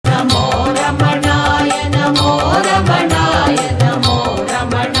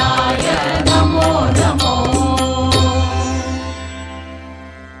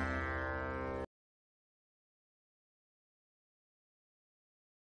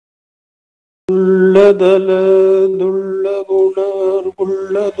உள்ளதலதுள்ள குணர்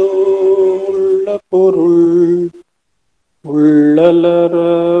உள்ளதோ உள்ள பொருள் உள்ளலர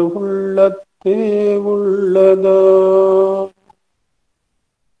உள்ளத்தே உள்ளதா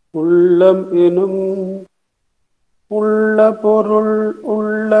உள்ளம் எனும் உள்ள பொருள்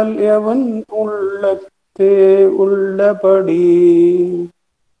உள்ளல் எவன் உள்ளத்தே உள்ளபடி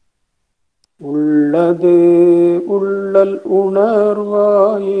உள்ளது உள்ளல்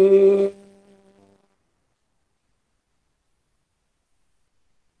உணர்வாயே.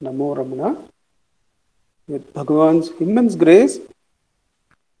 Namo Ramana. With Bhagavan's immense grace,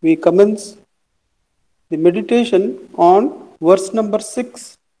 we commence the meditation on verse number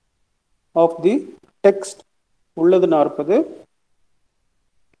 6 of the text Ulladu Narpadu.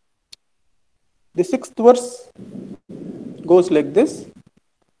 The sixth verse goes like this.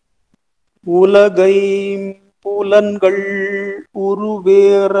 உலகைம் புலன்கள்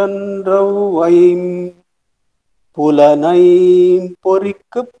உருவேரன்றவைம் புலனைம்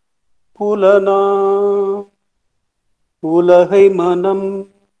பொறிக்குப் புலனா உலகை மனம்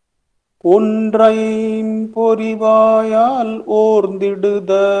ஒன்றைம் பொறிவாயால்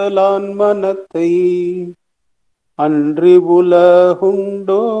ஓர்ந்திடுதலான் மனத்தை அன்றி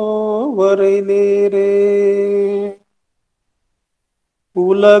உலகுண்டோ வரை நேரே.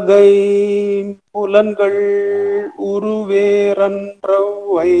 உலகை புலன்கள்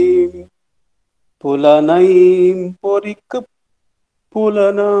உருவேரன்றவை புலனை பொறிக்குப்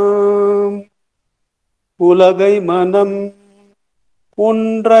புலனாம் உலகை மனம்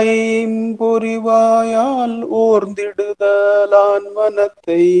ஒன்றைம் பொறிவாயால் ஓர்ந்திடுதலான்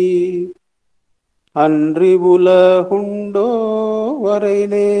மனத்தை அன்றி உலகுண்டோ வரை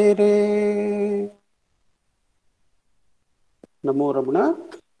நேரே. Namo Ramana.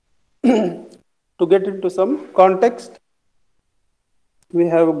 To get into some context, we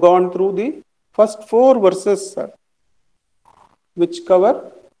have gone through the first 4 verses which cover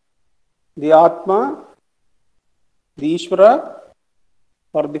the Atma, the Ishvara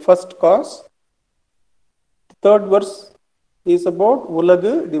or the first cause. The third verse is about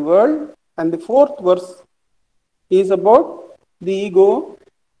Ulladu, the world, and the fourth verse is about the ego.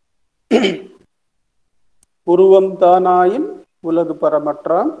 Uruvam Tanayim Ulladu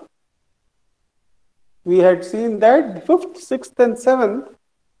Paramatram. We had seen that the 5th, 6th and 7th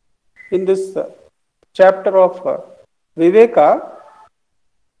in this chapter of Viveka,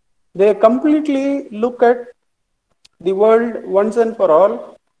 they completely look at the world once and for all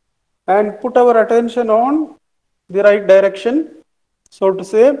and put our attention on the right direction, so to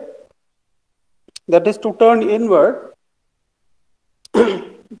say, that is to turn inward.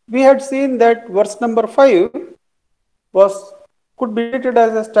 We had seen that verse number 5 could be treated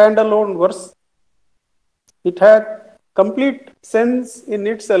as a standalone verse. It had complete sense in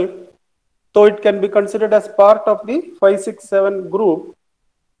itself, though it can be considered as part of the 5, 6, 7 group,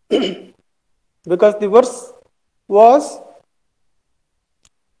 because the verse was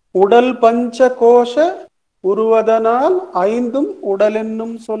Udal Pancha Kosha Uruvadanal Aindum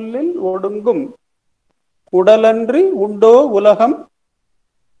Udalennum Sollil Odungum Udalandri Undo Ulaham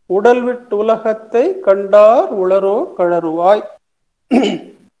Udalvit Ulahathai Kandar Ularo Kadaruai.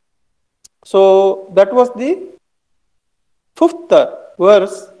 So that was the 5th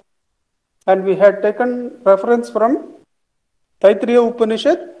verse, and we had taken reference from Taittiriya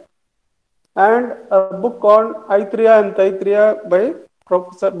Upanishad and a book on Aitreya and Taittiriya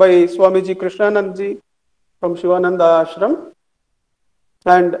by Swamiji Krishnanandji from Shivananda Ashram,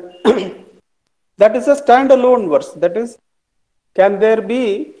 and that is a standalone verse. That is, can there be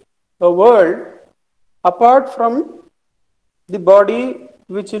a world apart from the body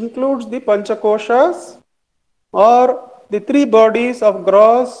which includes the Panchakoshas or the 3 bodies of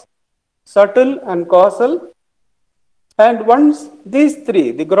gross, subtle and causal? And once these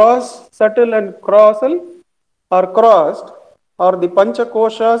 3, the gross, subtle and causal, are crossed, or the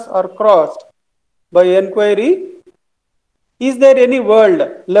Panchakoshas are crossed by enquiry, is there any world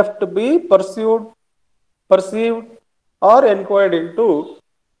left to be pursued, perceived or inquired into?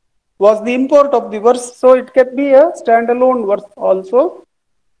 Was the import of the verse. So it can be a standalone verse also.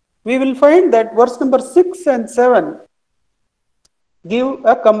 We will find that verse number 6 and 7 give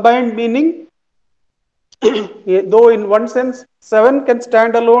a combined meaning. Though in one sense 7 can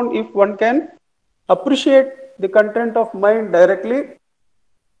stand alone if one can appreciate the content of mind directly,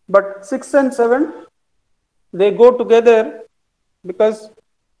 but 6 and 7, they go together because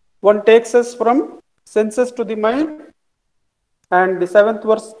one takes us from senses to the mind, and the 7th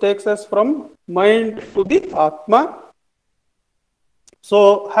verse takes us from mind to the Atma.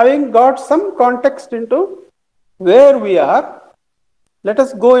 So having got some context into where we are, Let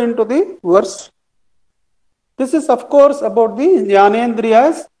us go into the verse. This is, of course, about the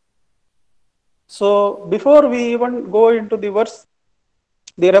Jnanendriyas. So, before we even go into the verse,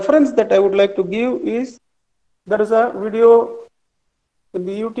 the reference that I would like to give is there is a video in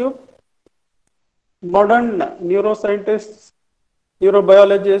the YouTube. Modern neuroscientists,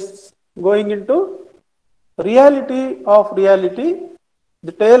 neurobiologists going into reality of reality,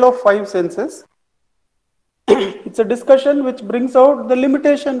 the tale of five senses. It's a discussion which brings out the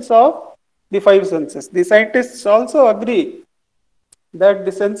limitations of the five senses. The scientists also agree that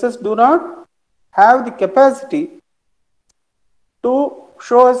the senses do not have the capacity to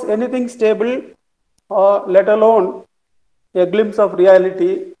show us anything stable or let alone a glimpse of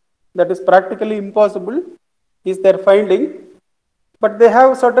reality. That is practically impossible, is their finding. But they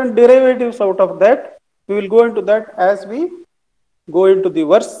have certain derivatives out of that. We will go into that as we go into the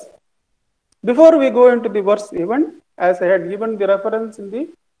verse. Before we go into the verse, even as I had given the reference in the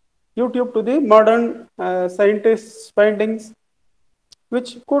YouTube to the modern scientists' findings,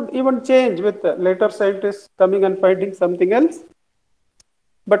 which could even change with later scientists coming and finding something else.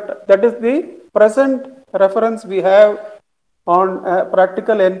 But that is the present reference we have on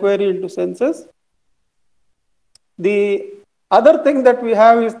practical inquiry into senses. The other thing that we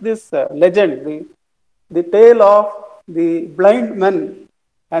have is this legend, the tale of the blind man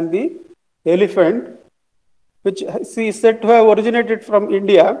and the elephant, which is said to have originated from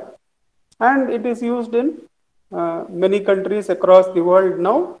India, and it is used in many countries across the world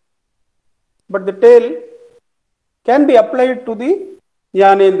now. But the tale can be applied to the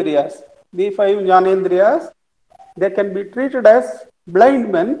Jnanendriyas. The five Jnanendriyas, they can be treated as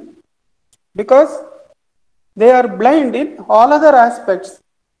blind men because they are blind in all other aspects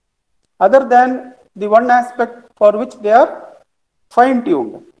other than the one aspect for which they are fine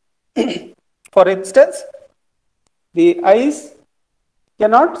tuned. For instance, the eyes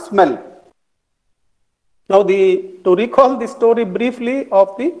cannot smell. Now, to recall the story briefly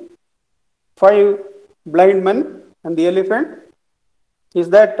of the five blind men and the elephant is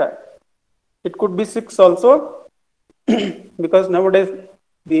that it could be six also, because nowadays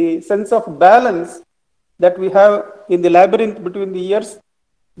the sense of balance that we have in the labyrinth between the ears,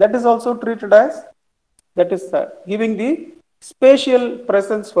 that is also treated as, that is giving the spatial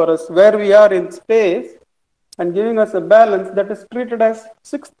presence for us, where we are in space and giving us a balance, that is treated as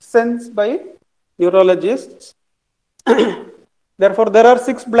sixth sense by neurologists. Therefore, there are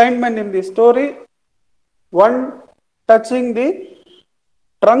six blind men in the story, one touching the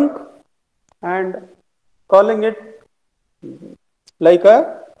trunk and calling it like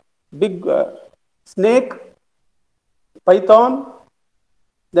a big snake, python,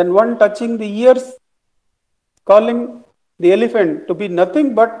 then one touching the ears, calling the elephant to be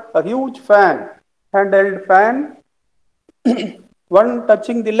nothing but a huge fan, handheld fan, one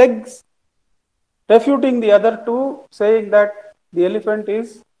touching the legs, refuting the other two, saying that the elephant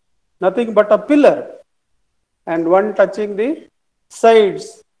is nothing but a pillar, and one touching the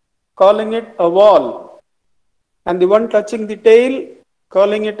sides, calling it a wall, and the one touching the tail,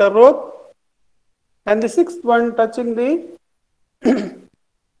 calling it a rope, and the sixth one touching the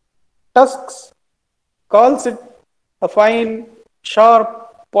tusks, calls it a fine,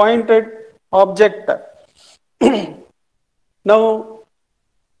 sharp, pointed object. Now,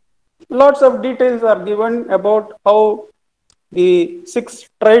 lots of details are given about how the six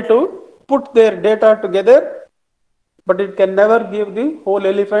try to put their data together, but it can never give the whole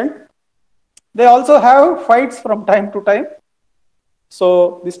elephant. They also have fights from time to time.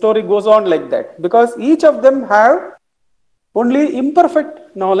 So the story goes on like that, because each of them have only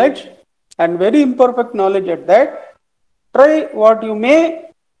imperfect knowledge, and very imperfect knowledge at that. Try what you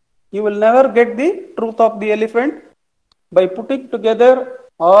may, you will never get the truth of the elephant by putting together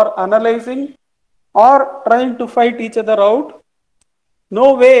or analyzing or trying to fight each other out.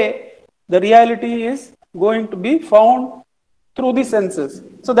 No way the reality is going to be found through the senses.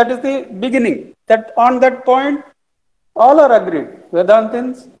 So that is the beginning. That on that point, all are agreed.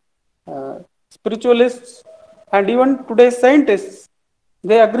 Vedantins, spiritualists, and even today's scientists,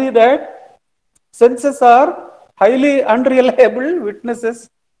 they agree that senses are highly unreliable witnesses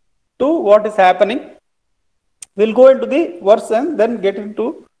to what is happening. We'll go into the verse and then get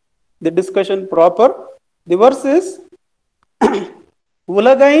into the discussion proper. The verse is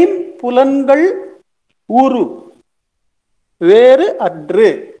Ulagain Pulangal Uru Veru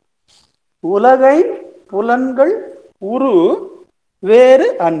Adre. Ulagain Pulangal Uru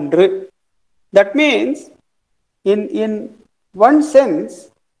Veru Andre. That means, in one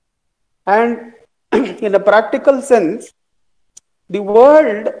sense, and in a practical sense, the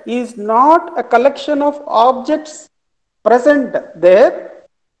world is not a collection of objects present there,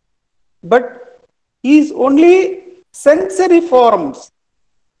 but is only sensory forms.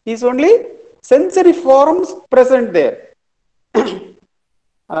 Is only sensory forms present there.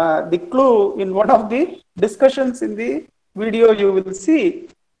 The clue in one of the discussions in the video, you will see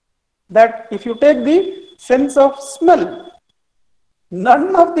that if you take the sense of smell,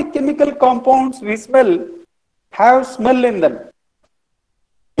 none of the chemical compounds we smell have smell in them.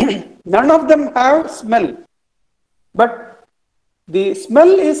 None of them have smell. But the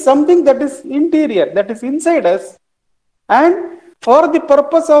smell is something that is interior, that is inside us. And for the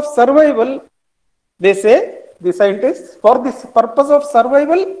purpose of survival, they say, the scientists, for this purpose of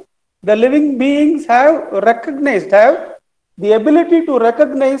survival, the living beings have the ability to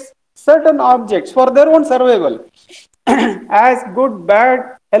recognize certain objects for their own survival as good,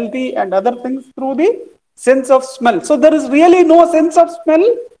 bad, healthy, and other things through the sense of smell. So there is really no sense of smell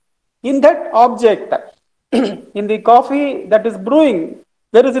in that object. In the coffee that is brewing,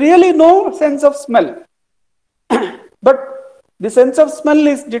 there is really no sense of smell. But the sense of smell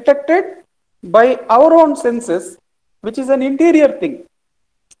is detected by our own senses, which is an interior thing,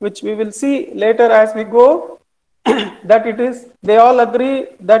 which we will see later as we go, that it is, they all agree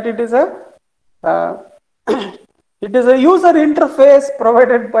that it is a it is a user interface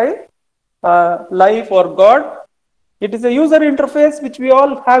provided by life or God. It is a user interface which we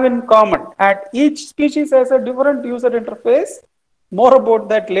all have in common, and each species has a different user interface. More about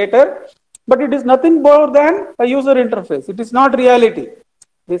that later. But it is nothing more than a user interface. It is not reality.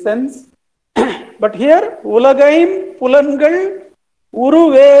 The sense. But here, ulagaim pulangal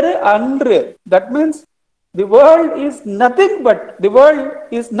uruveru andru. That means the world is nothing but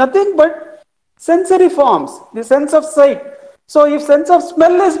sensory forms, the sense of sight. So if sense of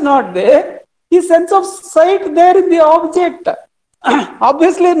smell is not there, is sense of sight there in the object?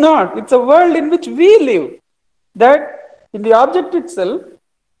 Obviously not. It's a world in which we live. That in the object itself,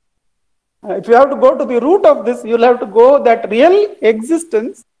 if you have to go to the root of this, you'll have to go that real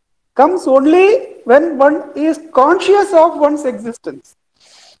existence comes only when one is conscious of one's existence.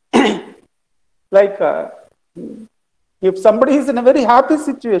 Like if somebody is in a very happy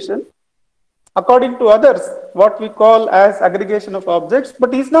situation, according to others, what we call as aggregation of objects,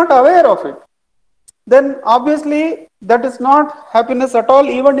 but he is not aware of it, then obviously that is not happiness at all,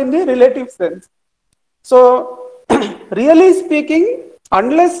 even in the relative sense. So, really speaking,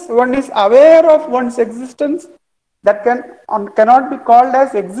 unless one is aware of one's existence, that cannot be called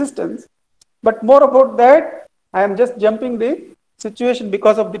as existence. But more about that, I am just jumping the situation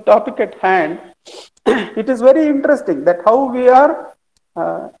because of the topic at hand. It is very interesting that how we are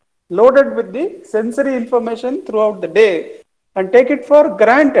loaded with the sensory information throughout the day and take it for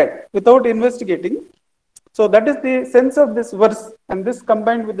granted without investigating. So that is the sense of this verse, and this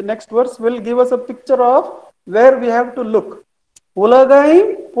combined with the next verse will give us a picture of where we have to look.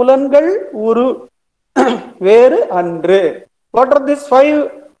 Ulagaim pulangal uru veru andre. What are these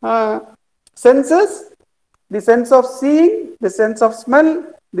five senses? The sense of seeing, the sense of smell,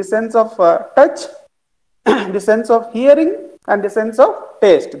 the sense of touch, the sense of hearing, and the sense of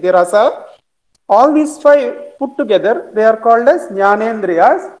taste, the rasa. All these five put together, they are called as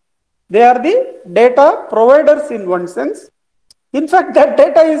jnanendriyas. They are the data providers in one sense. In fact, that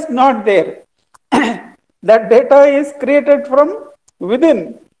data is not there. That data is created from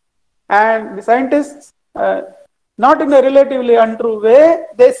within. And the scientists, not in a relatively untrue way,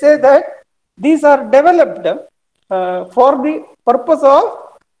 they say that these are developed for the purpose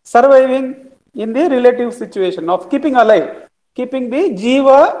of surviving in the relative situation of keeping alive, keeping the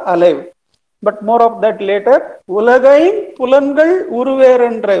jiva alive. But more of that later. Ulagaim pulangal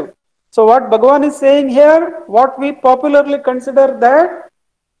uruverandrive. So what Bhagavan is saying here, what we popularly consider that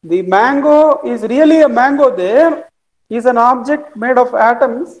the mango is really a mango there, is an object made of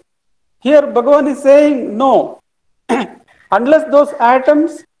atoms. Here Bhagavan is saying no. Unless those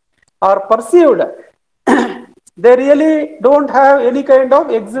atoms are perceived, they really don't have any kind of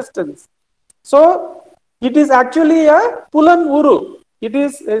existence. So it is actually a pulan uru. It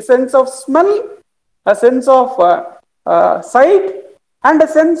is a sense of smell, a sense of sight, and a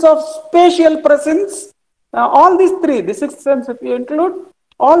sense of spatial presence. All these three, the sixth sense if you include,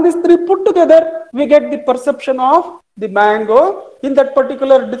 all these three put together, we get the perception of the mango in that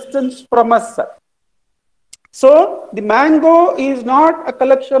particular distance from us. So the mango is not a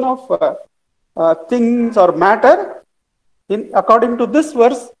collection of things or matter. According to this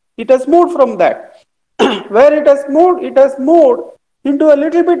verse, it has moved from that. Where it has moved into a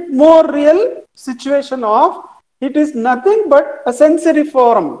little bit more real situation of it is nothing but a sensory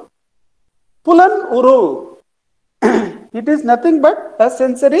form. Pulan uru. It is nothing but a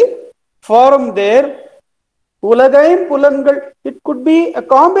sensory form there. Ulagaim Pulangal, it could be a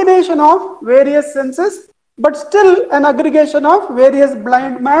combination of various senses, but still an aggregation of various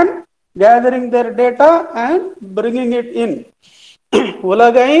blind men gathering their data and bringing it in.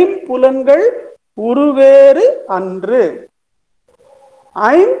 Ulagaim Pulangal Uruveru Andre.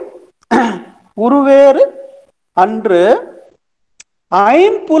 I'm Uruveru Andre.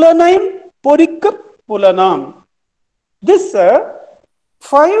 I'm Pulanaim Porikka Pulanam. This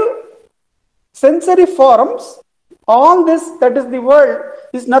five sensory forms, all this that is the world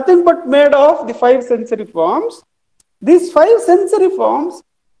is nothing but made of the five sensory forms. These five sensory forms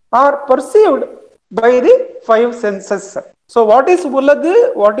are perceived by the five senses. So what is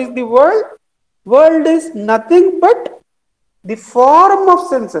Ulladu? What is the world? World is nothing but the form of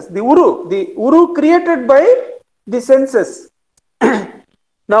senses, the Uru created by the senses.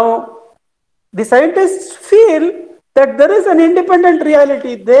 Now, the scientists feel that there is an independent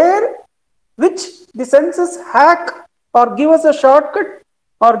reality there which the senses hack or give us a shortcut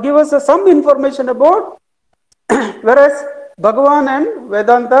or give us some information about, whereas Bhagavan and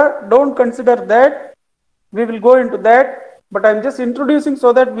Vedanta don't consider that. We will go into that, but I am just introducing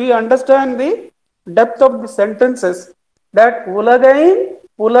so that we understand the depth of the sentences. That Ulagaim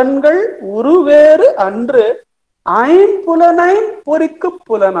Pulangal Uruveru Andre Aim Pulanaim Porikku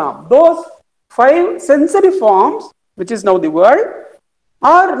Pulanam. Those five sensory forms, which is now the world,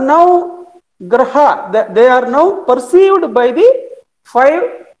 are now graha. They are now perceived by the five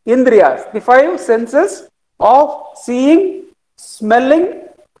indriyas, the five senses of seeing, smelling,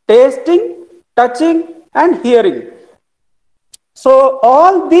 tasting, touching, and hearing. So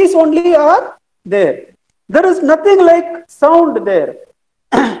all these only are there. There is nothing like sound there.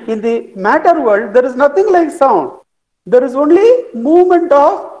 In the matter world, there is nothing like sound. There is only movement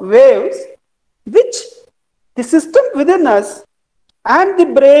of waves, which the system within us and the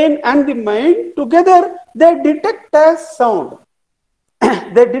brain and the mind together, they detect as sound.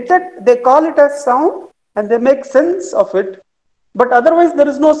 They call it as sound and they make sense of it. But otherwise, there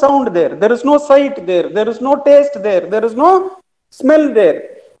is no sound there. There is no sight there. There is no taste there. There is no smell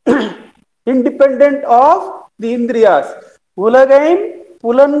there. Independent of the indriyas. Ulagaim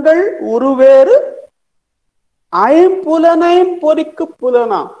Pulangal Uruveru Aim Pulanaim Porikku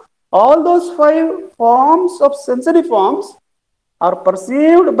Pulana. All those five forms of sensory forms are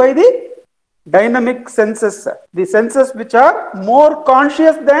perceived by the dynamic senses, the senses which are more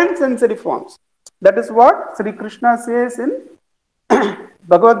conscious than sensory forms. That is what Sri Krishna says in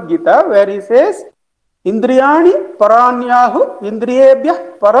Bhagavad Gita, where he says, Indriyani paranyahu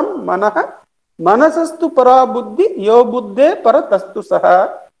indriyebhyah param manaha manasastu parabuddhi yo buddhe paratastu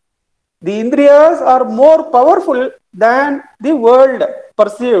saha. The indriyas are more powerful than the world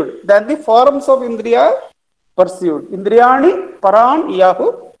perceived, than the forms of indriya perceived. Indriyani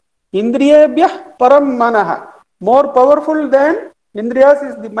paranyahu indriyebhyah param manaha. More powerful than indriyas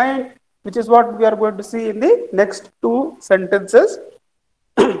is the mind, which is what we are going to see in the next two sentences.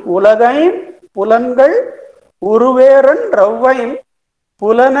 Ulagaim Pulangal Uruveran Ravvaim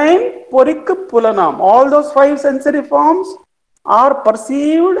Pulanaim Porikku Pulanam. All those five sensory forms are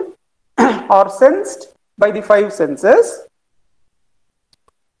perceived or sensed by the five senses.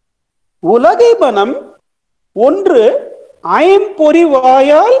 Ulagaibanam Ondru Aimpori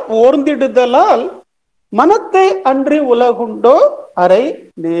Vayal Orndidudalal Manatte Andri Ulagundo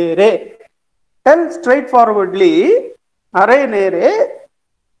Arai Nere. Tell straightforwardly, Arai Nere,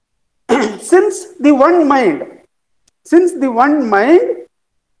 since the one mind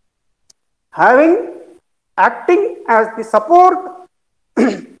acting as the support,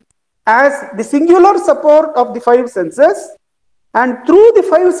 as the singular support of the five senses, and through the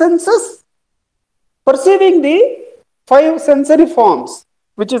five senses perceiving the five sensory forms,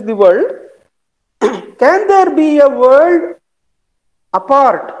 which is the world, can there be a world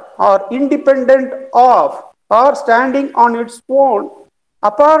apart or independent of or standing on its own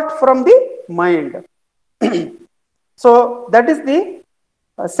apart from the mind? So that is the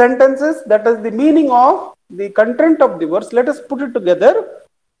sentences, that is the meaning of the content of the verse. Let us put it together.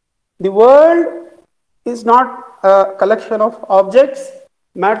 The world is not a collection of objects,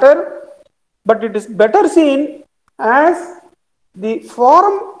 matter, but it is better seen as the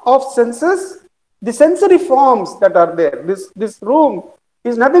form of senses, the sensory forms that are there. This room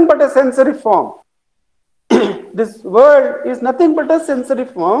is nothing but a sensory form. This world is nothing but a sensory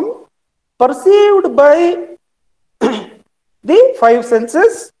form perceived by the five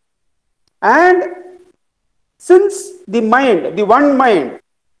senses, and since the mind, the one mind,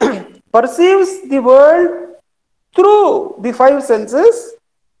 perceives the world through the five senses,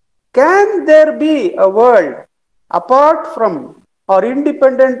 can there be a world apart from or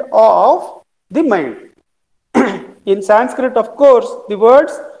independent of the mind? In Sanskrit, of course, the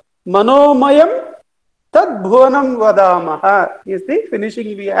words Manomayam Tad Bhuvanam Vadamaha is the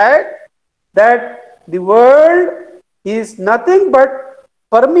finishing we had, that the world is nothing but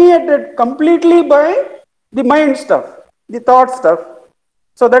permeated completely by the mind stuff, the thought stuff.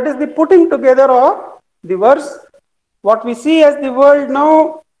 So that is the putting together of the verse. What we see as the world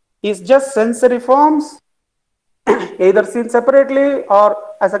now is just sensory forms, either seen separately or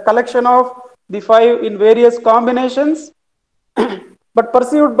as a collection of the five in various combinations, but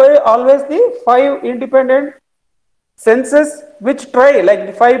perceived by always the five independent senses which try, like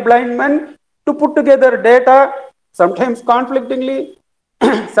the five blind men, to put together data, sometimes conflictingly,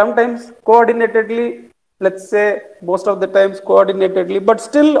 sometimes coordinatedly, let's say most of the times coordinatedly, but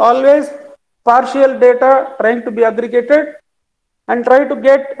still always partial data trying to be aggregated and try to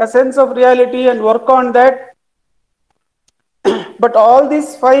get a sense of reality and work on that. But all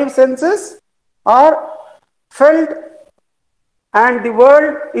these five senses are felt, and the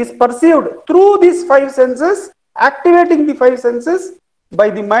world is perceived through these five senses, activating the five senses by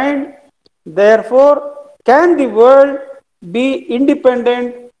the mind. Therefore, can the world be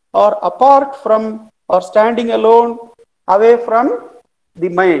independent or apart from or standing alone away from the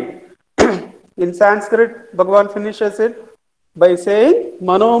mind? In Sanskrit, Bhagavan finishes it by saying,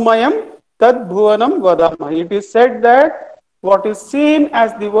 Manomayam Tad Bhuvanam Vadama. It is said that what is seen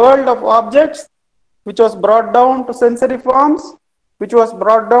as the world of objects, which was brought down to sensory forms, which was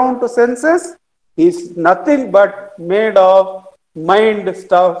brought down to senses, is nothing but made of mind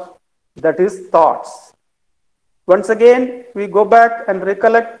stuff, that is thoughts. Once again, we go back and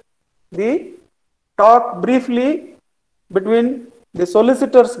recollect the talk briefly between the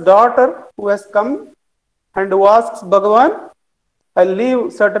solicitor's daughter who has come and who asks Bhagavan. I'll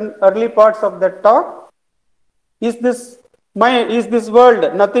leave certain early parts of that talk. Is this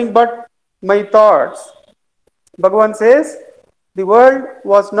world nothing but my thoughts? Bhagavan says, the world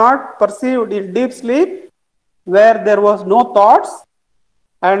was not perceived in deep sleep where there was no thoughts,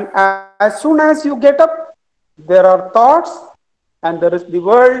 and as soon as you get up, there are thoughts and there is the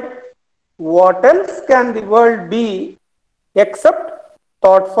world. What else can the world be except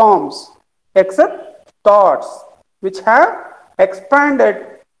thought forms, except thoughts which have expanded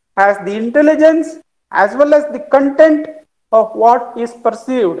as the intelligence as well as the content of what is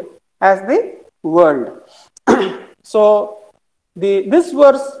perceived as the world. So this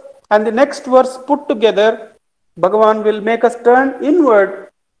verse and the next verse put together, Bhagavan will make us turn inward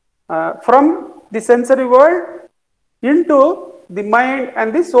from the sensory world into the mind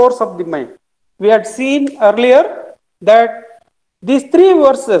and the source of the mind. We had seen earlier that these three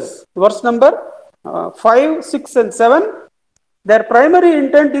verses, verse number 5, 6 and 7, their primary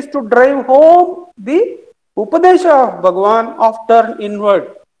intent is to drive home the Upadesha of Bhagavan of turn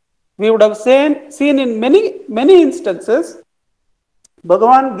inward. We would have seen in many instances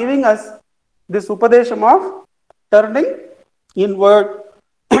Bhagavan giving us this Upadesham of turning inward,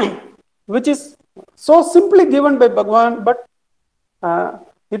 which is so simply given by Bhagavan, but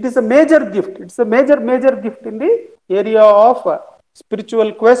it is a major gift. It's a major gift in the area of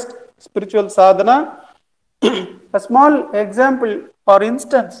spiritual quest, spiritual sadhana. A small example or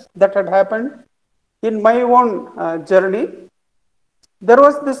instance that had happened in my own journey. There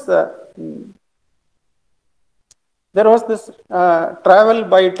was this travel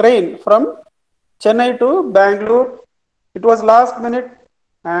by train from Chennai to Bangalore. It was last minute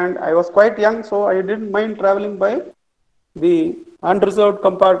and I was quite young, so I didn't mind traveling by the unreserved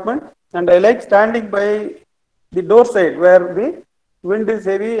compartment, and I like standing by the door side where the wind is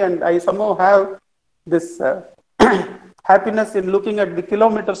heavy, and I somehow have this happiness in looking at the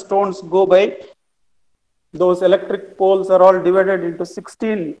kilometer stones go by. Those electric poles are all divided into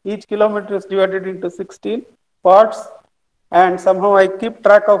 16. Each kilometer is divided into 16 parts, and somehow I keep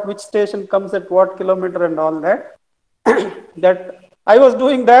track of which station comes at what kilometer and all that. That I was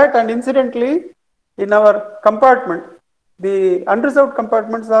doing that, and incidentally, in our compartment, the unreserved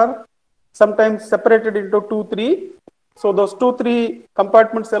compartments are sometimes separated into 2, 3. So those 2, 3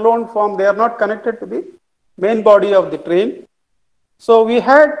 compartments alone form, they are not connected to the main body of the train. So we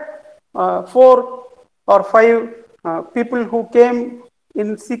had 4 or 5 people who came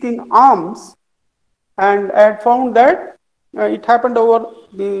in seeking alms, and I had found that it happened over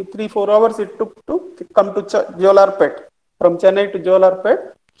the 3-4 hours it took to come to Jolarpet, from Chennai to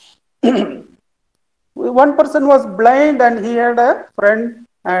Jolarpet. One person was blind and he had a friend,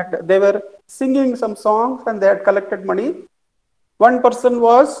 and they were singing some songs and they had collected money. One person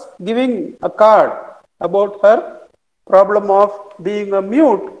was giving a card about her problem of being a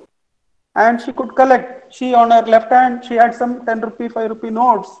mute, and she could collect. She, on her left hand, she had some 10 rupee, 5 rupee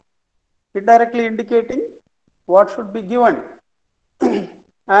notes, indirectly indicating what should be given.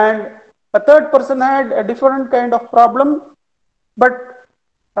 And a third person had a different kind of problem, but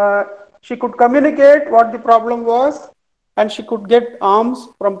she could communicate what the problem was, and she could get alms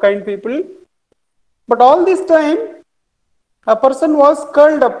from kind people. But all this time, a person was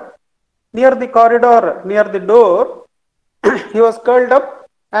curled up near the corridor, near the door. He was curled up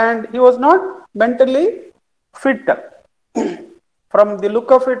and he was not mentally fit. From the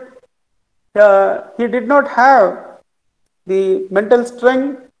look of it, he did not have the mental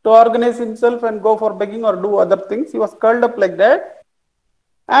strength to organize himself and go for begging or do other things. He was curled up like that.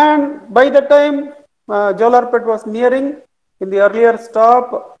 And by the time Jolarpet was nearing, in the earlier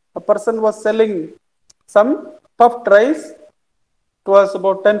stop, a person was selling some puffed rice. It was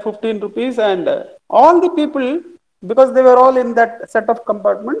about 10-15 rupees, and all the people, because they were all in that set of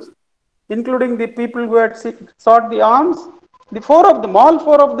compartments, including the people who had sought the alms, all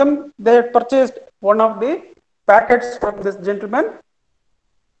four of them, they had purchased one of the packets from this gentleman.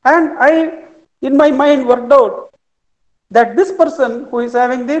 And I, in my mind, worked out that this person who is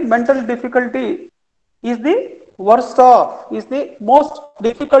having the mental difficulty is the worst off, is the most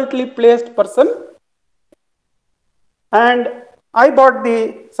difficultly placed person. And I bought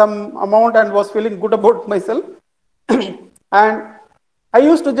some amount and was feeling good about myself. And I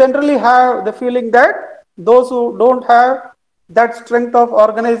used to generally have the feeling that those who don't have that strength of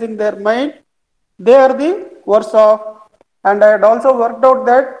organizing their mind, they are the worst off. And I had also worked out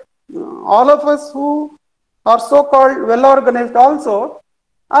that all of us who are so-called well-organized also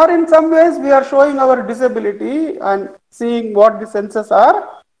are in some ways we are showing our disability and seeing what the senses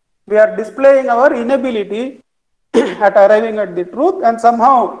are. We are displaying our inability at arriving at the truth, and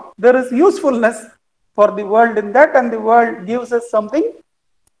somehow there is usefulness for the world in that, and the world gives us something.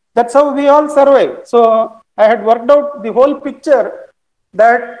 That's how we all survive. So I had worked out the whole picture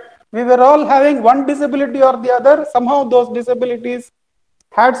that we were all having one disability or the other. Somehow those disabilities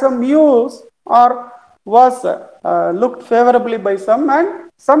had some use or was looked favorably by some,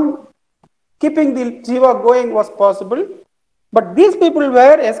 and some keeping the jiva going was possible. But these people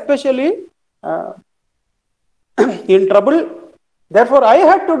were especially in trouble. Therefore, I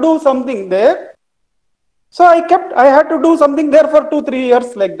had to do something there. So I had to do something there for 2-3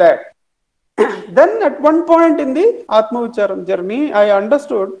 years like that. Then at one point in the Atmavicharam journey, I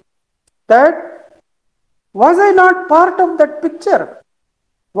understood that was I not part of that picture?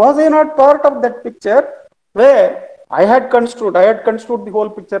 Was I not part of that picture where I had construed the whole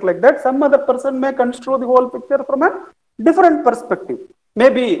picture like that? Some other person may construe the whole picture from a different perspective.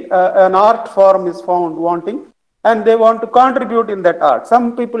 Maybe an art form is found wanting and they want to contribute in that art.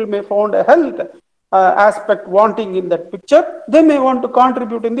 Some people may found a health aspect wanting in that picture. They may want to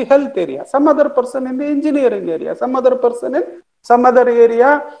contribute in the health area. Some other person in the engineering area. Some other person in some other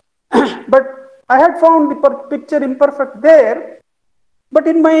area. But I had found the picture imperfect there. But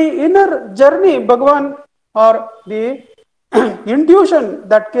in my inner journey, Bhagavan, or the intuition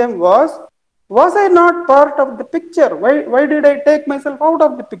that came was I not part of the picture? Why did I take myself out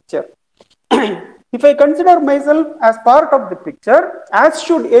of the picture? If I consider myself as part of the picture, as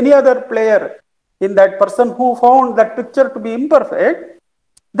should any other player in that person who found that picture to be imperfect,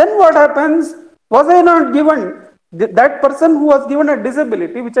 then what happens? Was I not given, that person who was given a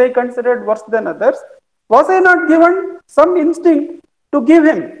disability, which I considered worse than others, was I not given some instinct to give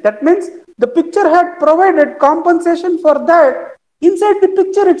him? That means the picture had provided compensation for that inside the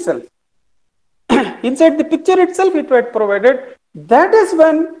picture itself. Inside the picture itself it had provided. That is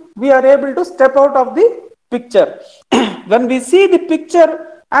when we are able to step out of the picture. When we see the picture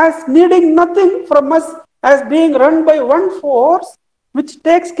as needing nothing from us, as being run by one force which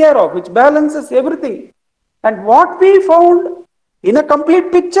takes care of, which balances everything. And what we found in a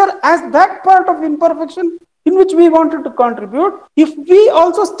complete picture as that part of imperfection in which we wanted to contribute, if we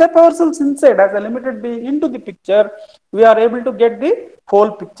also step ourselves inside as a limited being into the picture, we are able to get the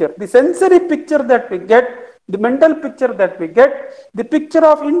whole picture. The sensory picture that we get, the mental picture that we get, the picture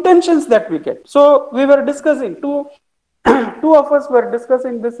of intentions that we get. So we were discussing, two of us were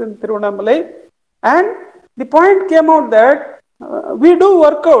discussing this in Tiruvannamalai, and the point came out that we do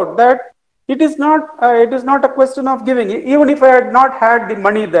work out that it is not a question of giving. Even if I had not had the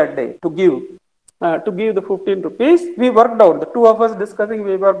money that day to give the 15 rupees, we worked out, the two of us discussing,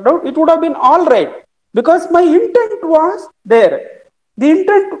 we worked out, it would have been all right because my intent was there. The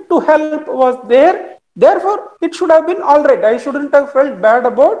intent to help was there. Therefore, it should have been all right. I shouldn't have felt bad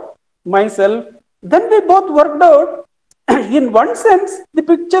about myself. Then we both worked out, in one sense, the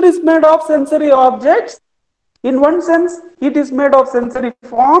picture is made of sensory objects. In one sense, it is made of sensory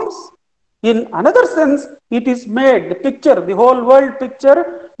forms. In another sense, it is made, the picture, the whole world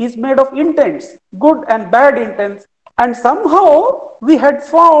picture is made of intents, good and bad intents, and somehow we had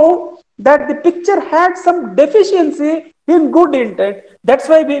found that the picture had some deficiency in good intent. That's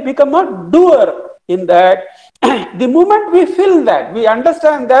why we become a doer in that. The moment we feel that, we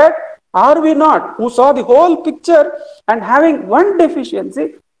understand that, are we not, who saw the whole picture and having one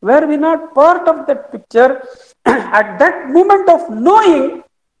deficiency, were we not part of that picture? At that moment of knowing,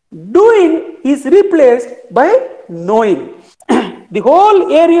 doing is replaced by knowing. The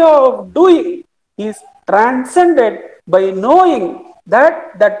whole area of doing is transcended by knowing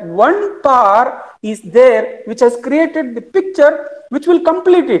that that one power is there which has created the picture which will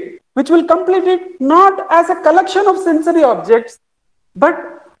complete it not as a collection of sensory objects, but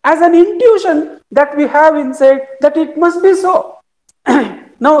as an intuition that we have inside that it must be so.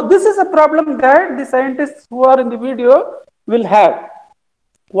 Now this is a problem that the scientists who are in the video will have.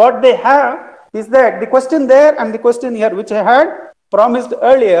 What they have is that the question there and the question here, which I had promised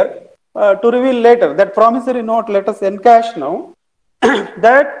earlier to reveal later, that promissory note let us encash now.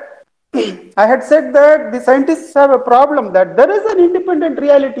 That I had said that the scientists have a problem, that there is an independent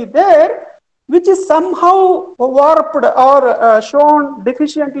reality there which is somehow warped or shown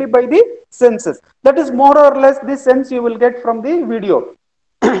deficiently by the senses. That is more or less the sense you will get from the video.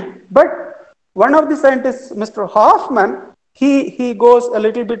 But one of the scientists, Mr. Hoffman, he goes a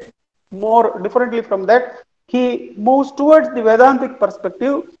little bit more differently from that. He moves towards the Vedantic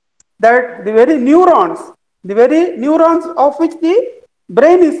perspective, that the very neurons of which the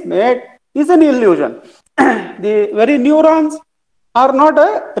brain is made is an illusion. The very neurons are not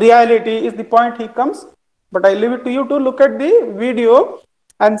a reality is the point he comes. But I leave it to you to look at the video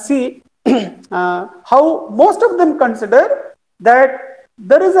and see how most of them consider that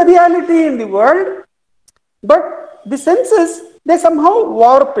there is a reality in the world, but the senses, they somehow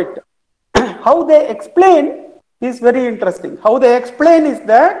warp it. How they explain is very interesting. How they explain is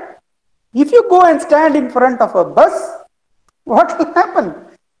that if you go and stand in front of a bus, what will happen?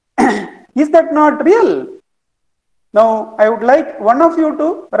 Is that not real? Now, I would like one of you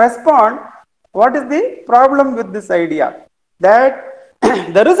to respond. What is the problem with this idea? That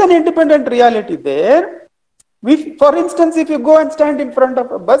there is an independent reality there. For instance, if you go and stand in front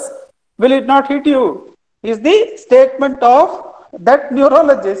of a bus, will it not hit you? Is the statement of that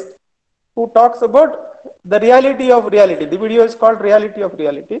neurologist who talks about the reality of reality. The video is called Reality of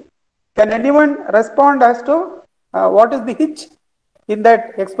Reality. Can anyone respond as to what is the hitch in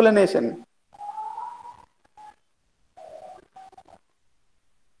that explanation?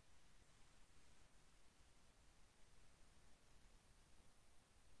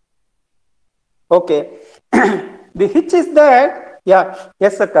 Okay. The hitch is that, yeah,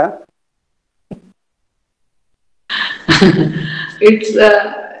 yes, Akka. It's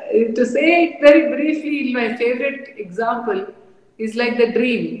to say it very briefly. My favorite example is like the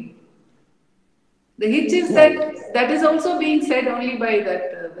dream. The hitch is that that is also being said only by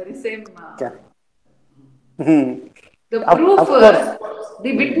that very same. The proof,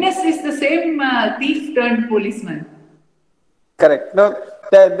 the witness is the same thief turned policeman. Correct. No,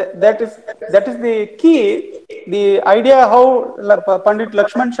 that is the key. The idea how Pandit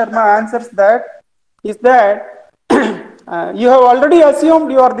Lakshman Sharma answers that is that you have already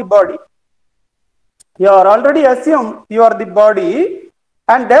assumed you are the body. You are already assumed you are the body,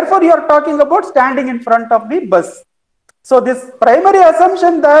 and therefore you are talking about standing in front of the bus. So this primary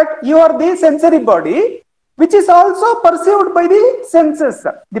assumption that you are the sensory body, which is also perceived by the senses.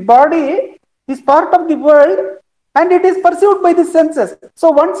 The body is part of the world and it is perceived by the senses.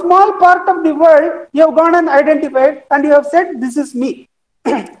 So one small part of the world you have gone and identified and you have said, this is me.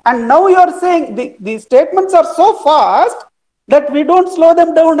 And now you are saying the statements are so fast that we don't slow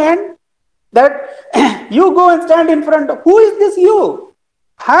them down, and that you go and stand in front of, who is this you?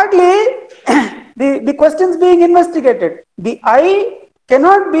 Hardly the questions being investigated. The I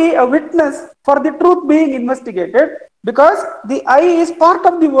cannot be a witness for the truth being investigated because the I is part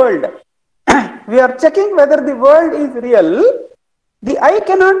of the world. We are checking whether the world is real. The I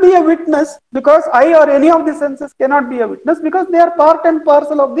cannot be a witness because I or any of the senses cannot be a witness because they are part and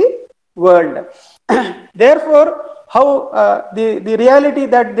parcel of the world. Therefore, how the reality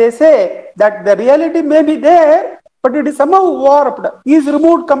that they say that the reality may be there, but it is somehow warped, is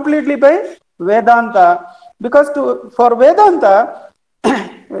removed completely by Vedanta. Because for Vedanta,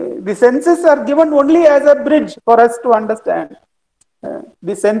 the senses are given only as a bridge for us to understand.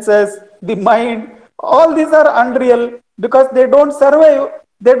 The senses, the mind, all these are unreal because they don't survive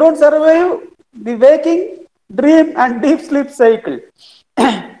the waking, dream and deep sleep cycle.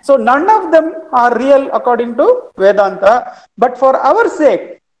 So none of them are real according to Vedanta. But for our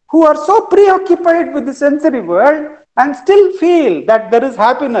sake, who are so preoccupied with the sensory world, and still feel that there is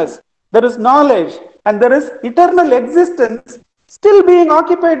happiness, there is knowledge, and there is eternal existence still being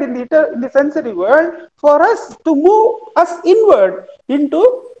occupied in the sensory world, for us to move us inward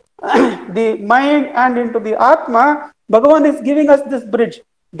into the mind and into the Atma, Bhagavan is giving us this bridge.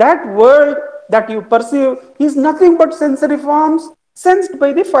 That world that you perceive is nothing but sensory forms sensed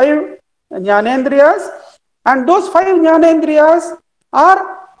by the five Jnanendriyas, and those five Jnanendriyas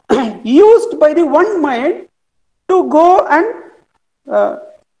are used by the one mind to go and uh,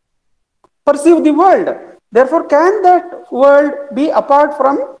 perceive the world. Therefore, can that world be apart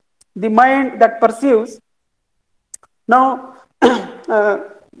from the mind that perceives? Now,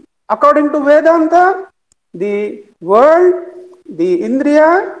 according to Vedanta, the world, the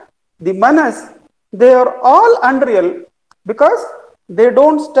Indriya, the Manas, they are all unreal because they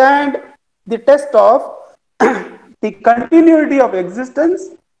don't stand the test of the continuity of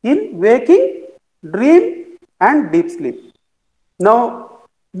existence in waking, dream, and deep sleep. Now,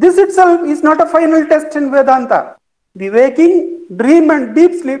 this itself is not a final test in Vedanta. The waking, dream, and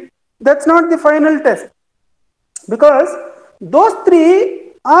deep sleep, that's not the final test. Because those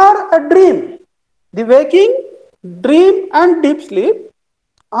three are a dream. The waking, dream, and deep sleep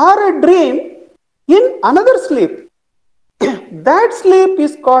are a dream in another sleep. That sleep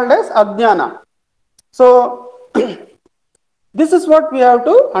is called as Ajnana. So, this is what we have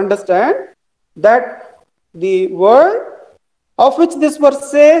to understand, that the world of which this verse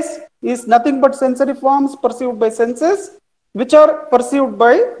says is nothing but sensory forms perceived by senses, which are perceived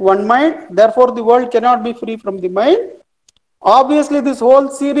by one mind. Therefore, the world cannot be free from the mind. Obviously, this whole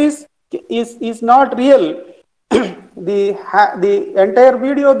series is not real. the entire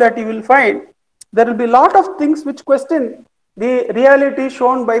video that you will find, there will be a lot of things which question the reality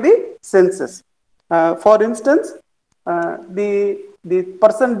shown by the senses. For instance, the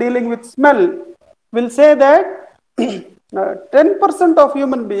person dealing with smell will say that 10% of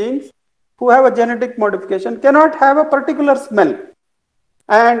human beings who have a genetic modification cannot have a particular smell.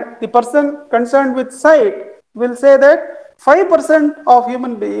 And the person concerned with sight will say that 5% of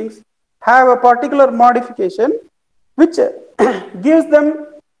human beings have a particular modification which gives them,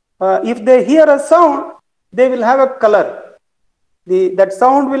 if they hear a sound, they will have a color. That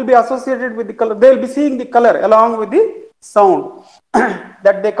sound will be associated with the color. They will be seeing the color along with the sound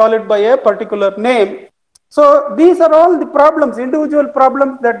that they call it by a particular name. So these are all the problems, individual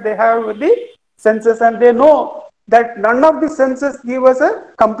problems that they have with the senses, and they know that none of the senses give us a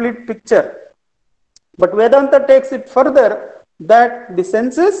complete picture. But Vedanta takes it further, that the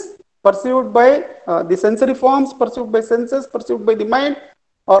senses perceived by the sensory forms perceived by senses, perceived by the mind,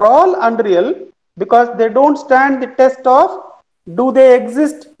 are all unreal because they don't stand the test of do they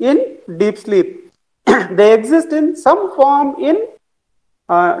exist in deep sleep. They exist in some form in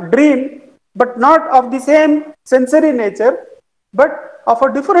dream, but not of the same sensory nature, but of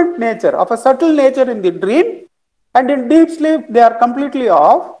a different nature, of a subtle nature in the dream, and in deep sleep they are completely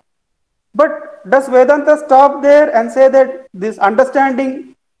off. But does Vedanta stop there and say that this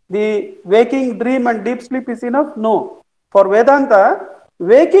understanding the waking, dream, and deep sleep is enough? No. For Vedanta,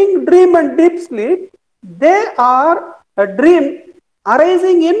 waking, dream, and deep sleep, they are a dream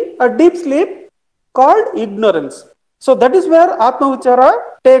arising in a deep sleep called ignorance. So that is where Atma Vichara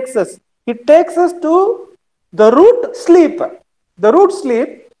takes us. It takes us to the root sleep. The root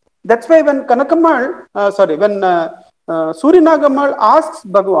sleep, that's why when Surinagamal asks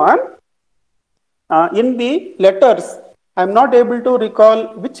Bhagavan, in the letters, I am not able to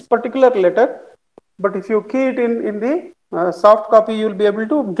recall which particular letter, but if you key it in the soft copy, you will be able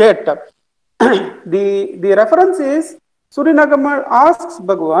to get. The reference is Surinagamal asks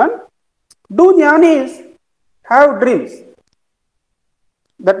Bhagavan, do jnanis have dreams?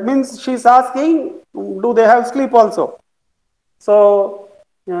 That means she is asking, do they have sleep also? So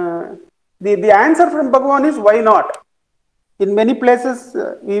the answer from Bhagavan is why not? In many places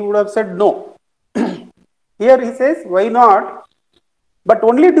he would have said no. Here he says why not? But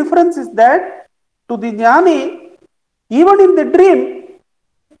only difference is that to the jnani, even in the dream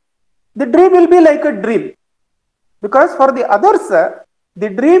will be like a dream. Because for the others, the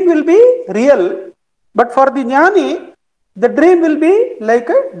dream will be real, but for the jnani, the dream will be like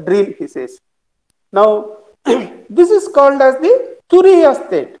a dream, he says. Now, this is called as the Turiya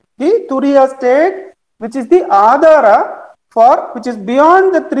state. The Turiya state, which is the Adhara which is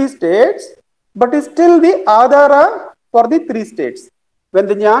beyond the three states, but is still the Adhara for the three states. When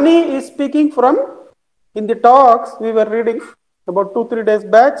the jnani is speaking from, in the talks we were reading about 2-3 days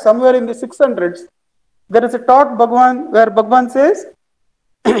back, somewhere in the 600s, there is a talk where Bhagavan says,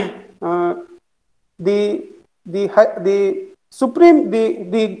 the supreme,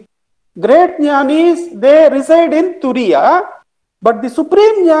 the Great jnanis, they reside in Turiya, but the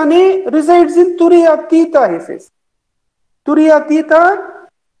supreme jnani resides in Turiya Tita, he says. Turiya Tita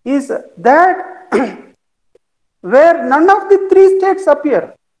is that where none of the three states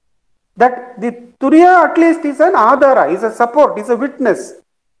appear. That the Turiya at least is an adhara, is a support, is a witness.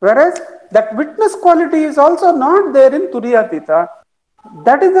 Whereas that witness quality is also not there in Turiya Tita.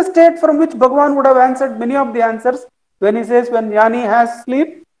 That is the state from which Bhagavan would have answered many of the answers when he says when Jnani has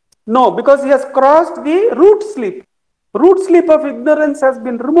sleep. No, because he has crossed the root sleep. Root sleep of ignorance has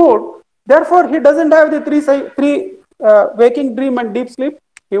been removed. Therefore, he doesn't have the three waking, dream, and deep sleep,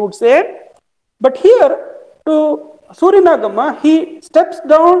 he would say. But here, to Surinagama, he steps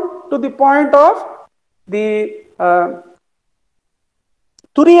down to the point of the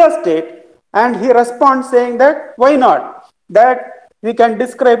Turiya state and he responds saying that why not? That we can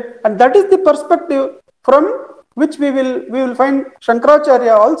describe, and that is the perspective from which we will find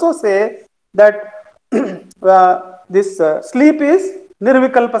Shankaracharya also say that this sleep is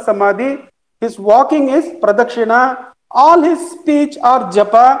Nirvikalpa Samadhi, his walking is Pradakshina, all his speech are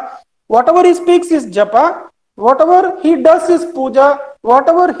Japa, whatever he speaks is Japa, whatever he does is Puja,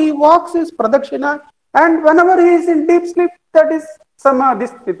 whatever he walks is Pradakshina, and whenever he is in deep sleep, that is Samadhi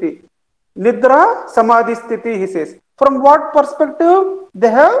Sthiti. Nidra Samadhi Sthiti, he says. From what perspective? They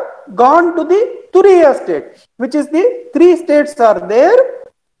have gone to the Turiya state, which is the three states are there,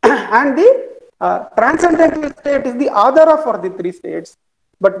 and the transcendental state is the Adhara for the three states.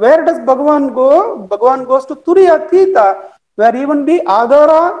 But where does Bhagavan go? Bhagavan goes to Turiya Thita, where even the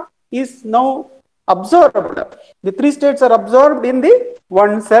Adhara is now absorbed. The three states are absorbed in the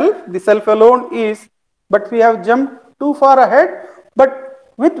one self. The self alone is, but we have jumped too far ahead.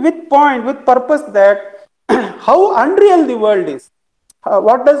 But with point, with purpose that how unreal the world is.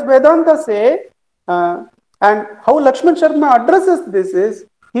 What does Vedanta say? And how Lakshman Sharma addresses this is,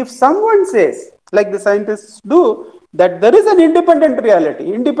 if someone says, like the scientists do, that there is an independent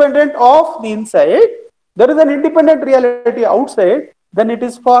reality, independent of the inside, there is an independent reality outside, then it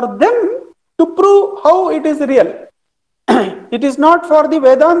is for them to prove how it is real. It is not for the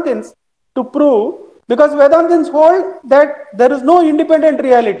Vedantins to prove, because Vedantins hold that there is no independent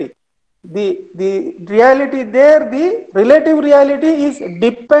reality. The reality there, the relative reality is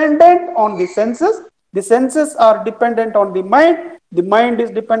dependent on the senses are dependent on the mind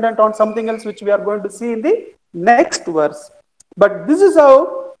is dependent on something else, which we are going to see in the next verse. But this is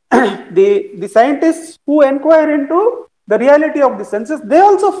how the scientists who inquire into the reality of the senses, they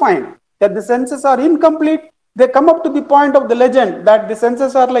also find that the senses are incomplete. They come up to the point of the legend that the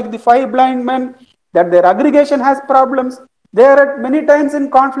senses are like the five blind men, that their aggregation has problems. They are at many times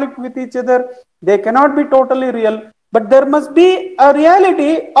in conflict with each other. They cannot be totally real. But there must be a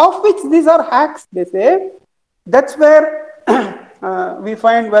reality of which these are hacks, they say. That's where we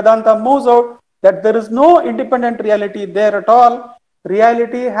find Vedanta moves out, that there is no independent reality there at all.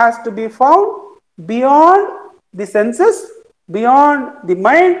 Reality has to be found beyond the senses, beyond the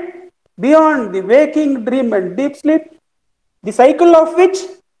mind, beyond the waking, dream, and deep sleep, the cycle of which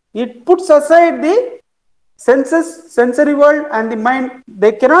it puts aside the senses, sensory world, and the mind.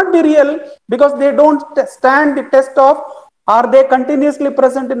 They cannot be real because they don't stand the test of, are they continuously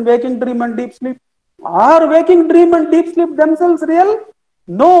present in waking, dream, and deep sleep? Are waking, dream, and deep sleep themselves real?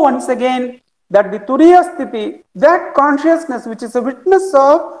 No, once again, that the Turiya Sthiti, that consciousness which is a witness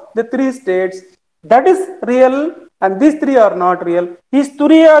of the three states, that is real, and these three are not real. Is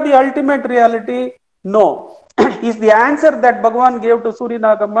Turiya the ultimate reality? No. Is the answer that Bhagavan gave to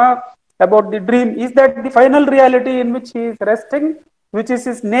Surinagama about the dream, is that the final reality in which he is resting, which is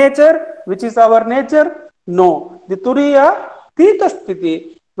his nature, which is our nature? No. The Turiya Thita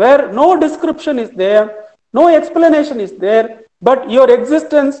Sthiti, where no description is there, no explanation is there, but your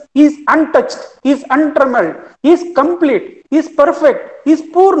existence is untouched, is untrammeled, is complete, is perfect, is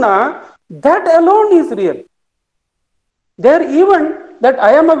Purna, that alone is real. There, even that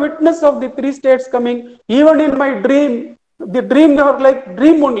I am a witness of the three states coming, even in my dream, the dream are like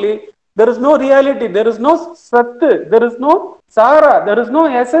dream only. There is no reality, there is no sat, there is no sara, there is no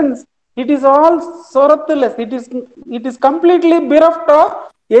essence. It is all soratless. It is completely bereft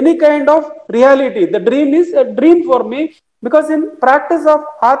of any kind of reality. The dream is a dream for me, because in practice of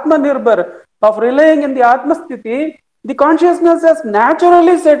Atma Nirbhar, of relying in the Atma Sthiti, the consciousness has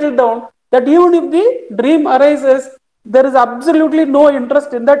naturally settled down that even if the dream arises, there is absolutely no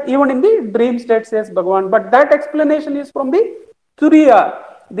interest in that, even in the dream state, says Bhagavan. But that explanation is from the Turiya,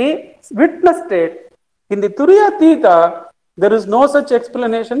 the witness state. In the Turiya Thita, there is no such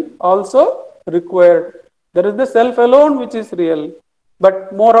explanation also required. There is the self alone which is real.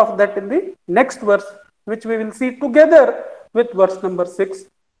 But more of that in the next verse, which we will see together with verse number 6.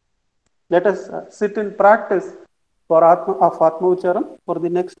 Let us sit in practice for Atma Ucharam for the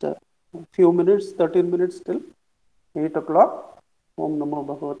next few minutes, 13 minutes till 8 o'clock. Om Namo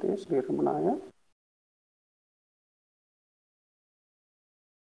Bhagavate Sri Ramanaya.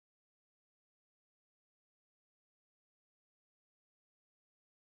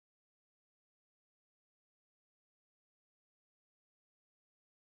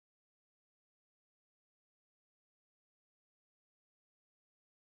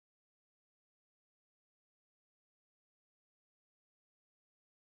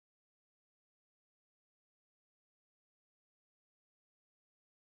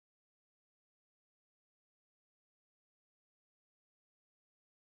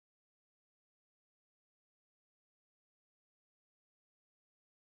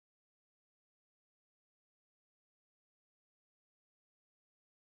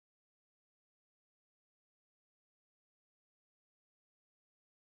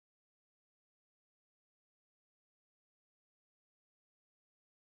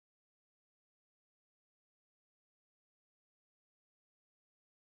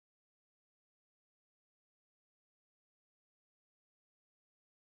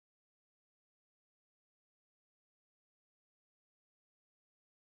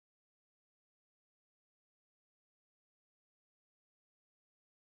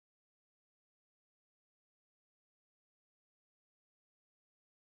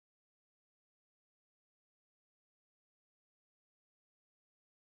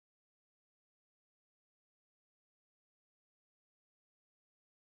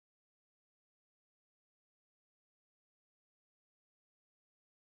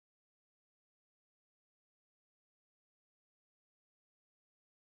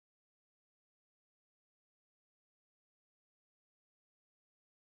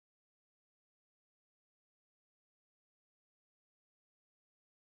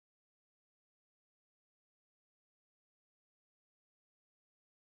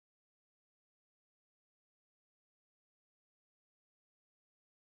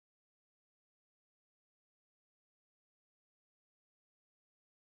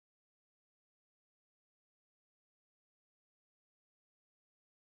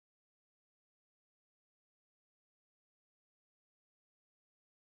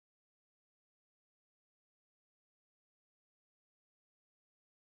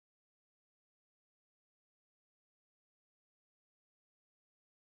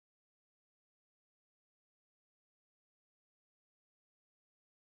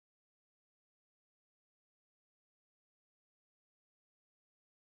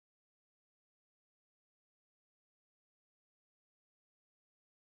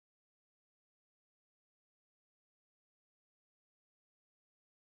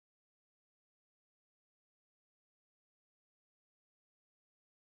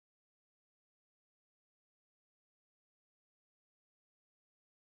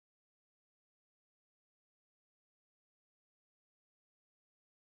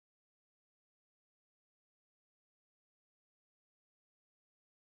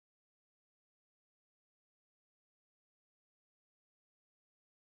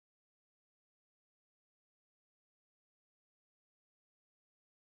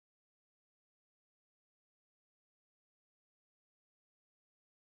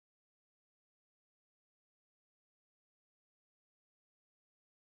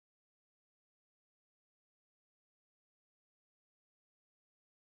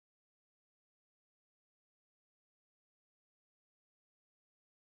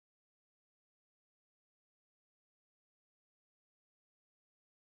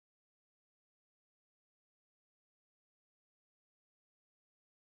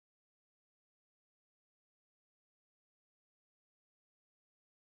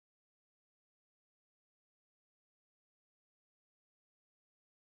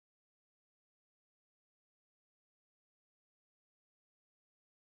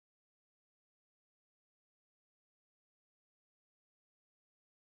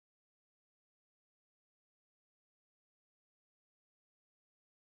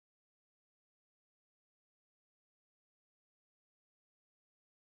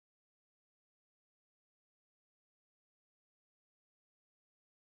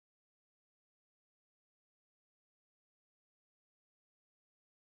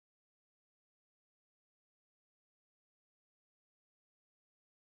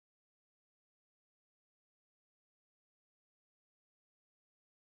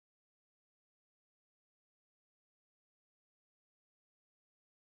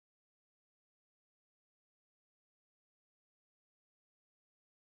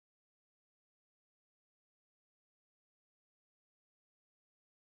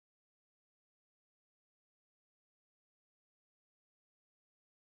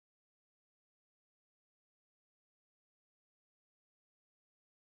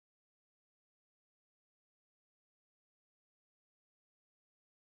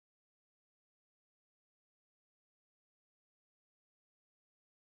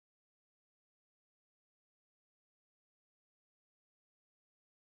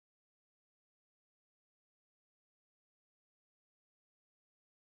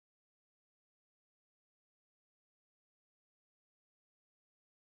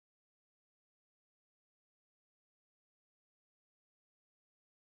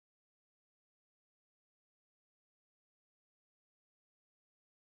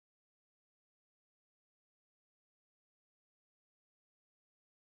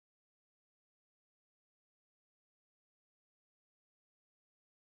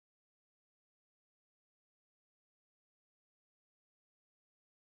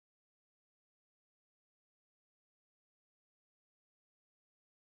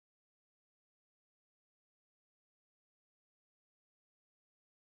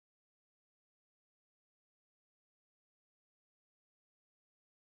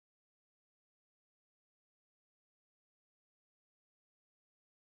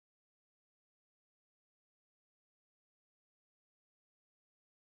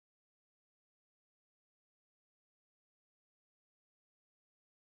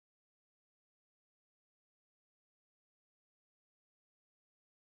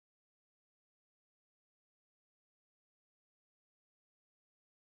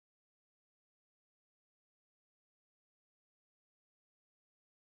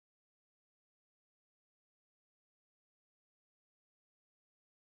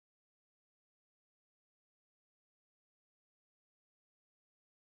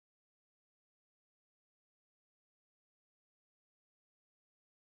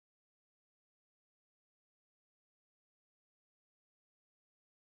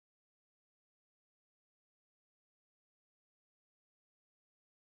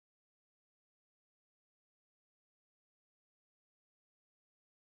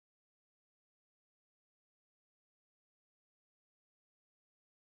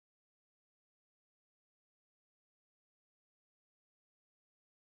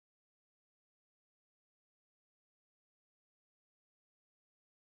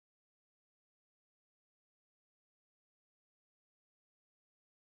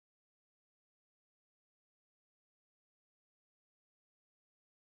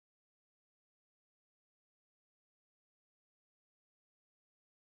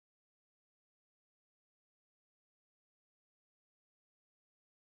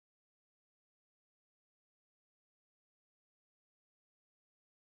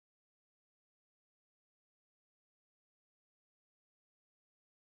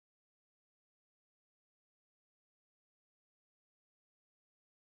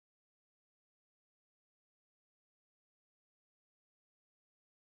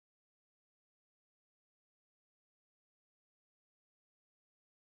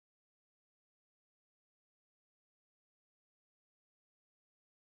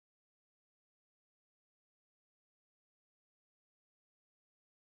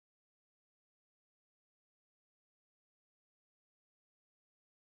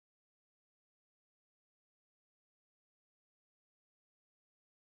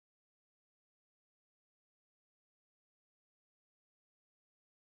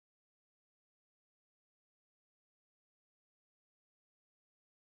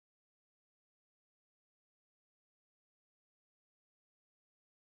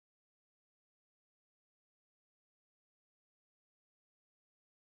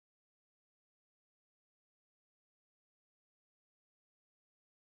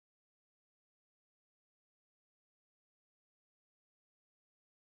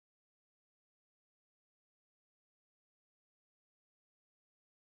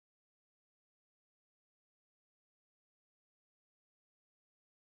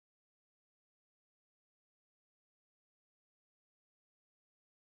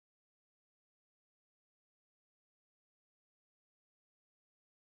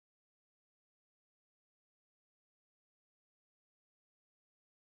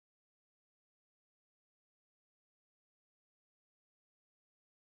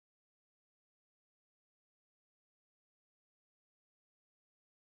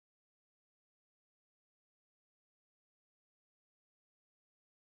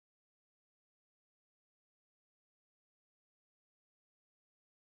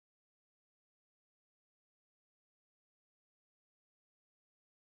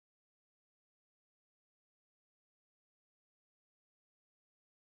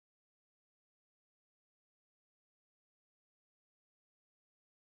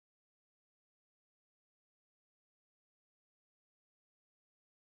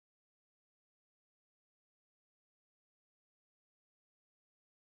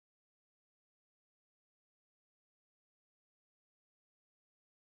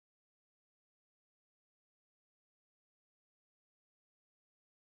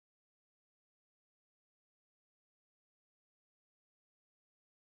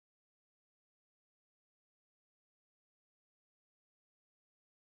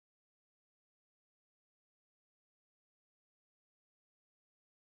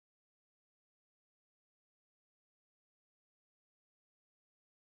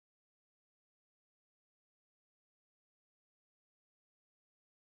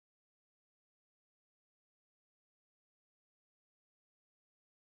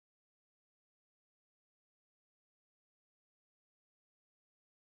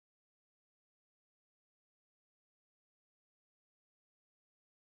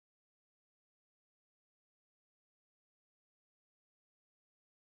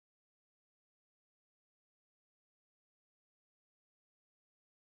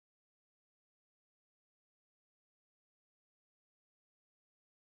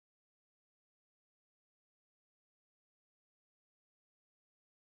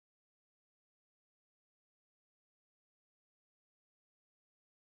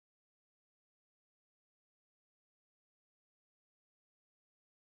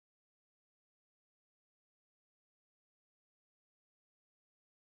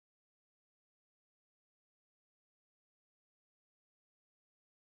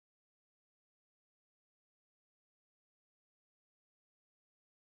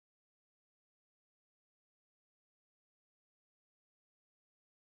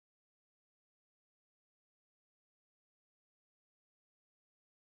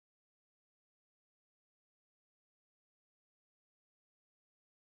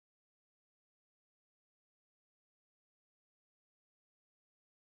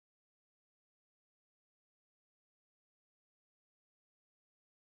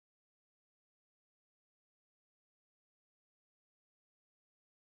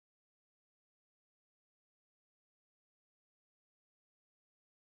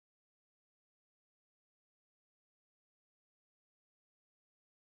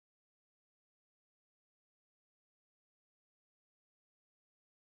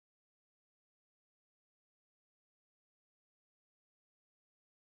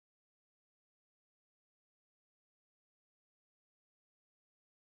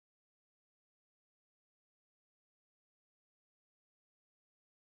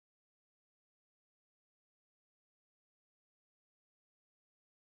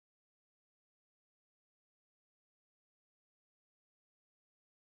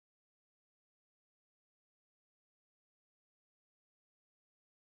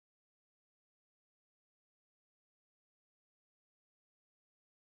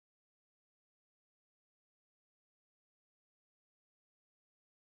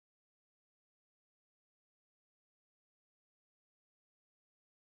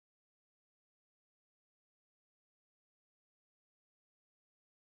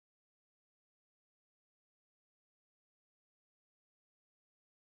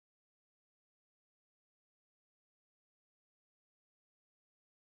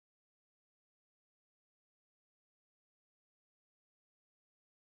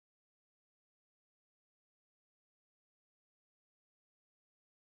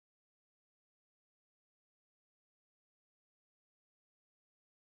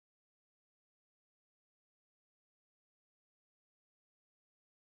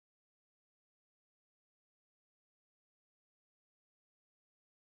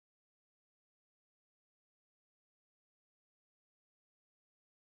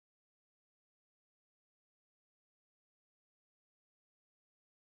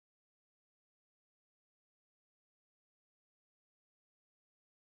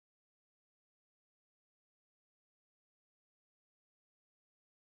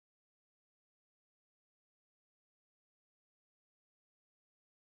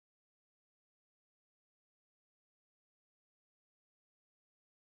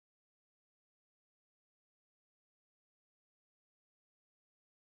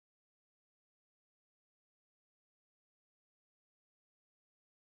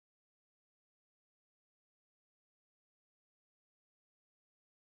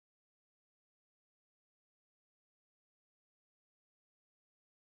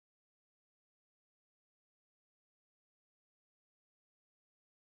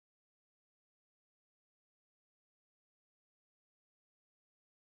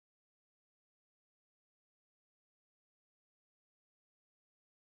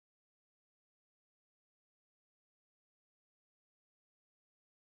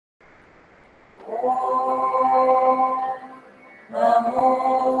 नमो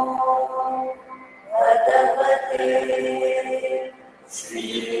भगवते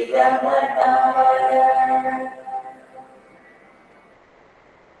श्रीरमणाय।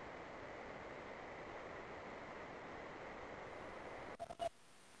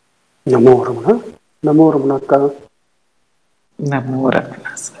 Namo Ramana. Namo Ramanaka. Namo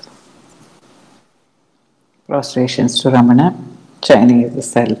Ramana, sir. Prostrations to Ramana, shining as the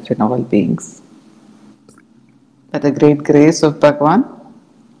self in all beings. By the great grace of Bhagavan,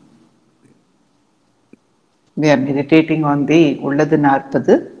 we are meditating on the Ulladu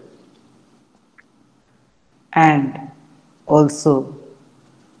Narpadu and also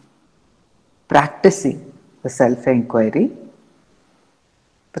practicing the self-inquiry,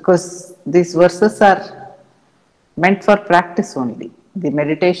 because these verses are meant for practice only. The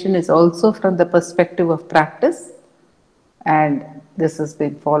meditation is also from the perspective of practice, and this has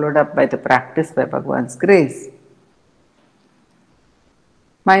been followed up by the practice by Bhagavan's grace.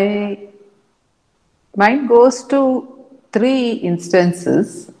 My mind goes to three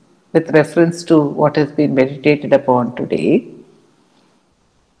instances with reference to what has been meditated upon today.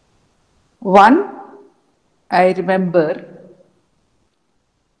 One, I remember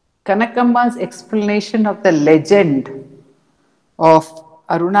Kanakamma's explanation of the legend of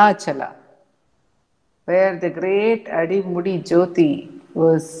Arunachala, where the great Adimudi Jyoti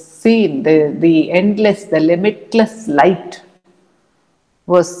was seen, the endless, the limitless light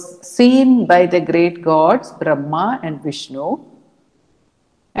was seen by the great gods Brahma and Vishnu.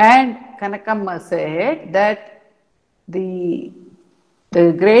 And Kanakamma said that the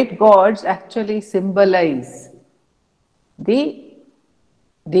great gods actually symbolize the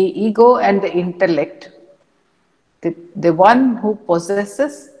ego and the intellect, the one who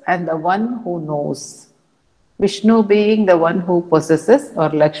possesses and the one who knows. Vishnu being the one who possesses, or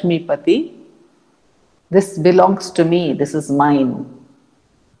Lakshmi Pati, this belongs to me, this is mine.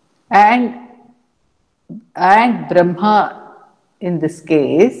 And Brahma in this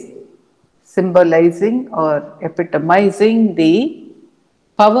case, symbolizing or epitomizing the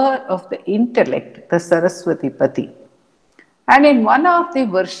power of the intellect, the Saraswati Pati. And in one of the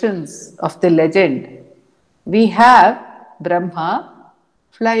versions of the legend, we have Brahma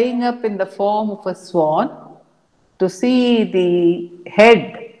flying up in the form of a swan to see the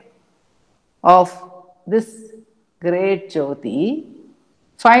head of this great Jyoti,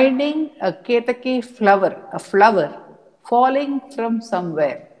 finding a ketaki flower, a flower falling from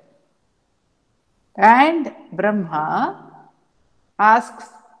somewhere. And Brahma asks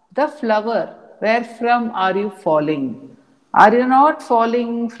the flower, where from are you falling? Are you not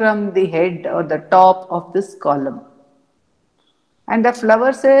falling from the head or the top of this column? And the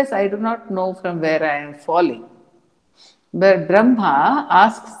flower says, I do not know from where I am falling. But Brahma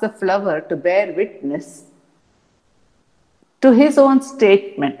asks the flower to bear witness to his own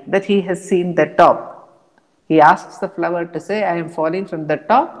statement that he has seen the top. He asks the flower to say, I am falling from the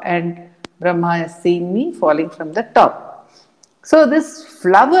top, and Brahma has seen me falling from the top. So this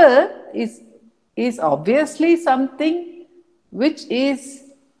flower is obviously something which is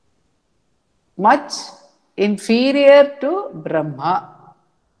much inferior to Brahma.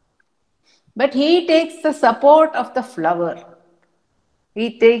 But he takes the support of the flower.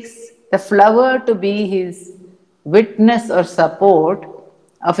 He takes the flower to be his witness or support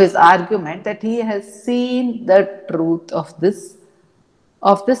of his argument that he has seen the truth of this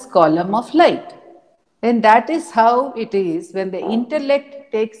column of light. And that is how it is when the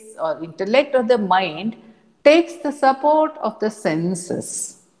intellect or the mind takes the support of the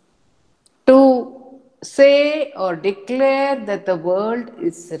senses to say or declare that the world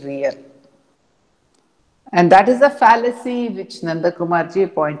is real. And that is a fallacy which Nanda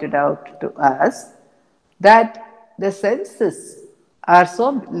Kumarji pointed out to us, that the senses are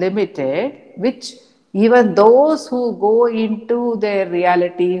so limited, which even those who go into their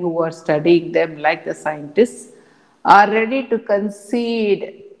reality, who are studying them like the scientists, are ready to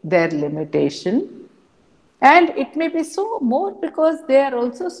concede their limitation. And it may be so more because they are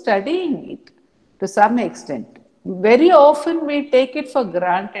also studying it to some extent. Very often we take it for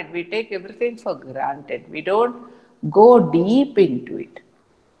granted, we take everything for granted, we don't go deep into it.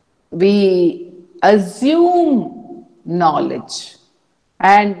 We assume knowledge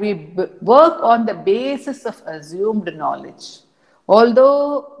and we work on the basis of assumed knowledge.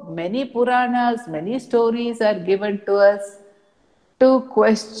 Although many Puranas, many stories are given to us to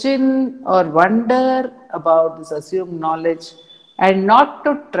question or wonder about this assumed knowledge and not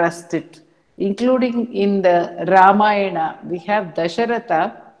to trust it. Including in the Ramayana, we have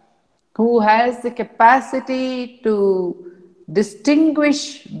Dasharatha, who has the capacity to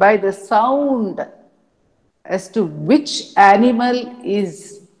distinguish by the sound as to which animal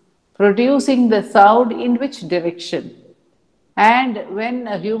is producing the sound in which direction. And when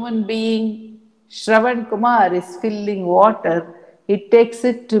a human being, Shravan Kumar, is filling water, he takes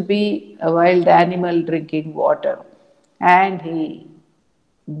it to be a wild animal drinking water. And he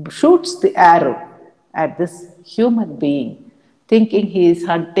shoots the arrow at this human being, thinking he is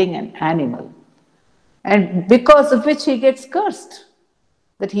hunting an animal. And because of which he gets cursed,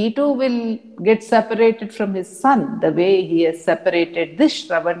 that he too will get separated from his son, the way he has separated this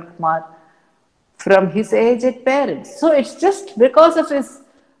Shravan Kumar from his aged parents. So it's just because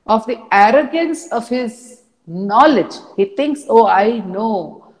of the arrogance of his knowledge. He thinks, oh, I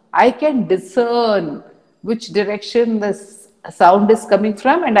know, I can discern which direction the sound is coming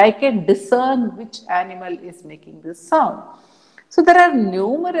from, and I can discern which animal is making this sound. So there are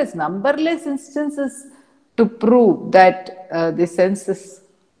numerous, numberless instances to prove that the senses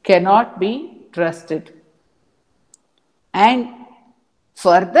cannot be trusted. And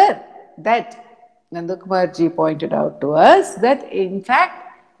further, that Nandakumarji pointed out to us that in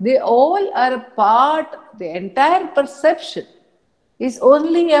fact they all are a part, the entire perception is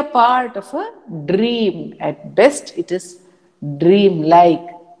only a part of a dream. At best, it is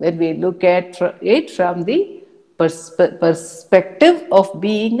dream-like when we look at it from the perspective of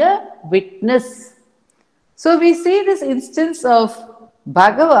being a witness. So we see this instance of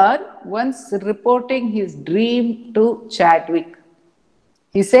Bhagavan once reporting his dream to Chadwick.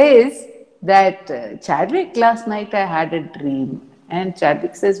 He says that Chadwick, last night I had a dream. And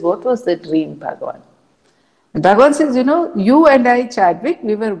Chadwick says, what was the dream, Bhagavan? And Bhagavan says, you know, you and I, Chadwick,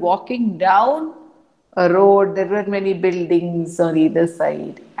 we were walking down a road. There were many buildings on either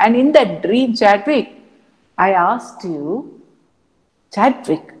side. And in that dream, Chadwick, I asked you,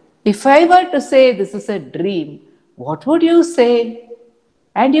 Chadwick, if I were to say this is a dream, what would you say?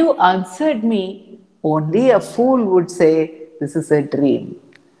 And you answered me, only a fool would say this is a dream.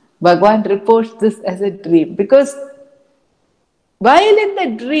 Bhagavan reports this as a dream because while in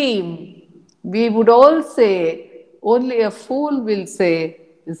the dream, we would all say, only a fool will say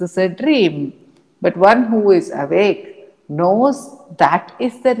this is a dream. But one who is awake knows that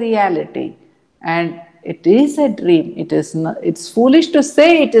is the reality and it is a dream. It is not, it's foolish to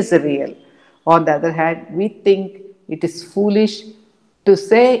say it is real. On the other hand, we think it is foolish to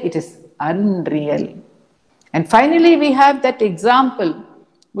say it is unreal. And finally, we have that example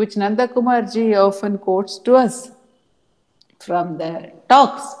which Nandakumarji often quotes to us from the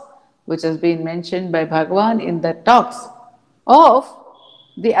talks, which has been mentioned by Bhagavan in the talks, of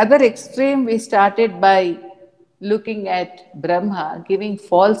the other extreme. We started by looking at Brahma giving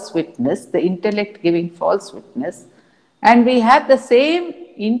false witness, the intellect giving false witness, and we have the same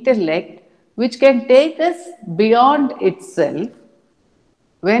intellect which can take us beyond itself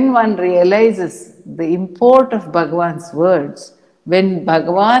when one realizes the import of Bhagavan's words. When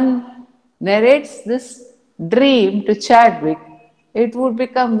Bhagavan narrates this dream to Chadwick, it would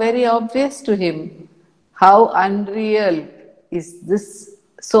become very obvious to him how unreal is this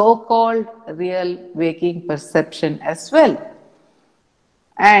so-called real waking perception as well.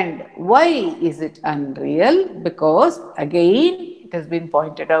 And why is it unreal? Because again, it has been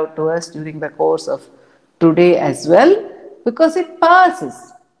pointed out to us during the course of today as well, because it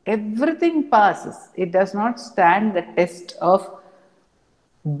passes. Everything passes. It does not stand the test of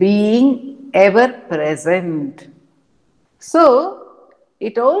being ever present. So,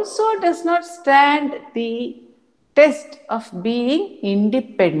 it also does not stand the test of being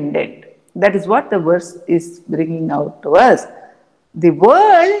independent. That is what the verse is bringing out to us. The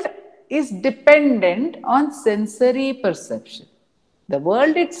world is dependent on sensory perception. The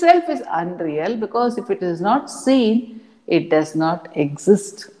world itself is unreal because if it is not seen, it does not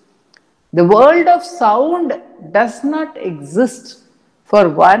exist. The world of sound does not exist for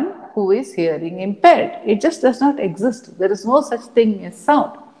one who is hearing impaired. It just does not exist. There is no such thing as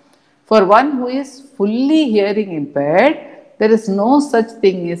sound. For one who is fully hearing impaired, there is no such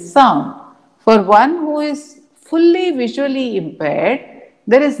thing as sound. For one who is fully visually impaired,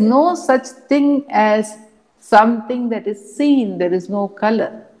 there is no such thing as something that is seen. There is no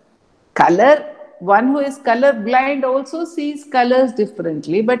color. Color, one who is color blind also sees colors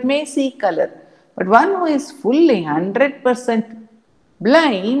differently but may see color. But one who is fully 100%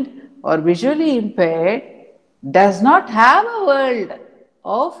 blind or visually impaired does not have a world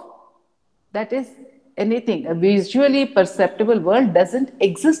of that is anything. A visually perceptible world doesn't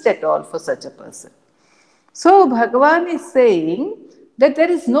exist at all for such a person. So Bhagavan is saying that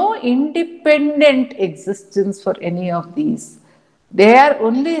there is no independent existence for any of these. They are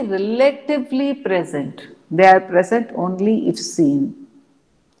only relatively present. They are present only if seen.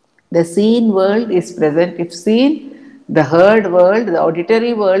 The seen world is present if seen. The heard world, the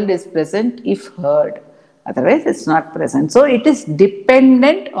auditory world is present if heard. Otherwise, it's not present. So, it is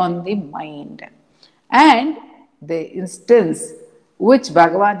dependent on the mind. And the instance which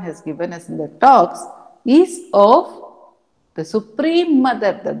Bhagavan has given us in the talks is of the Supreme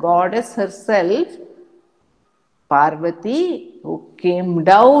Mother, the goddess herself, Parvati, who came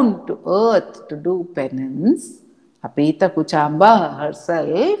down to earth to do penance. Apita Kuchamba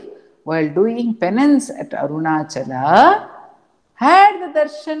herself, while doing penance at Arunachala, had the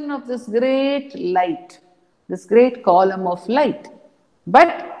darshan of this great light, this great column of light.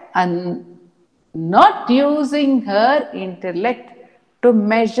 But not using her intellect to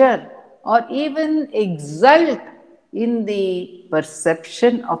measure or even exult in the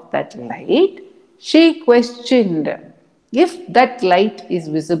perception of that light, she questioned, if that light is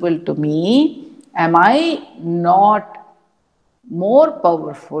visible to me, am I not more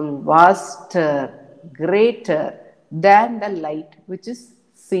powerful, vaster, greater than the light which is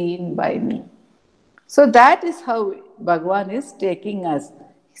seen by me? So that is how Bhagavan is taking us.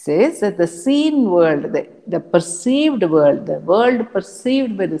 He says that the seen world, the perceived world, the world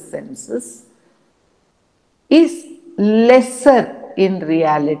perceived by the senses is lesser in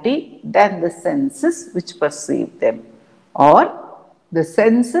reality than the senses which perceive them, or the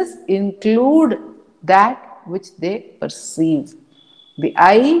senses include that which they perceive. The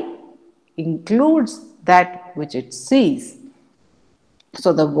eye includes that which it sees.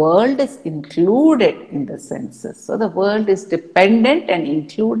 So the world is included in the senses. So the world is dependent and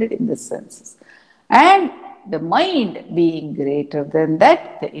included in the senses. And the mind being greater than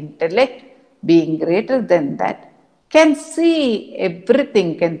that, the intellect being greater than that, can see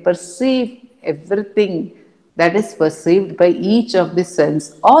everything, can perceive everything that is perceived by each of the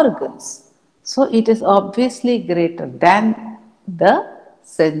sense organs. So it is obviously greater than the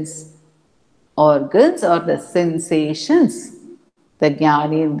sense organs or the sensations, the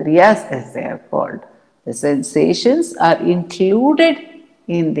jnanendriyas as they are called. The sensations are included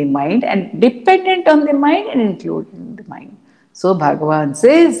in the mind and dependent on the mind and included in the mind. So Bhagavan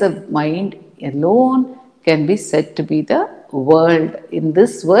says the mind alone can be said to be the world. In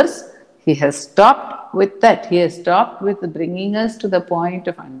this verse, he has stopped with that. He has stopped with bringing us to the point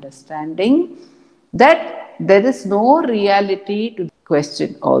of understanding that there is no reality to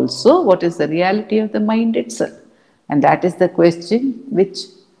question also what is the reality of the mind itself. And that is the question which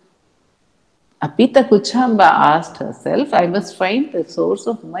Apita Kuchamba asked herself. I must find the source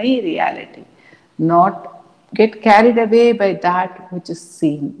of my reality, not get carried away by that which is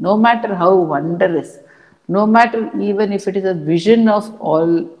seen, no matter how wondrous, no matter even if it is a vision of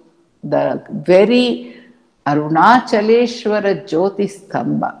all the very Arunachaleshwara Jyoti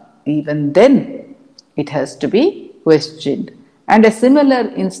Stambha, even then it has to be questioned. And a similar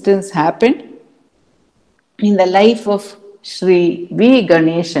instance happened in the life of Sri V.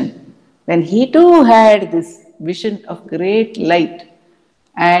 Ganeshan, when he too had this vision of great light,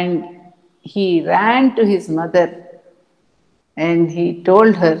 and he ran to his mother and he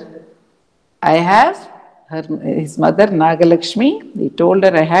told her, I have, his mother Nagalakshmi, he told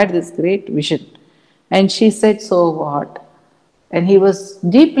her, I had this great vision. And she said, so what? And he was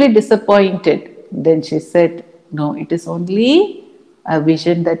deeply disappointed. Then she said, no, it is only a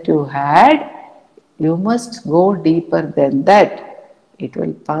vision that you had. You must go deeper than that. It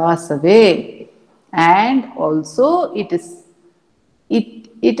will pass away. And also it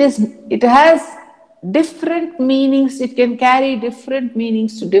has different meanings. It can carry different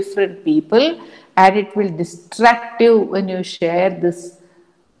meanings to different people, and it will distract you when you share this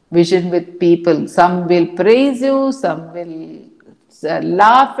vision with people. Some will praise you, some will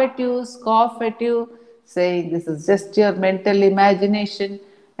laugh at you, scoff at you, saying this is just your mental imagination,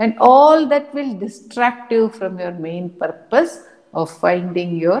 and all that will distract you from your main purpose of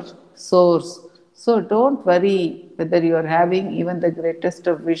finding your source. So don't worry whether you are having even the greatest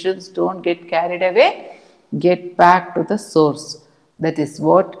of visions, don't get carried away, get back to the source. That is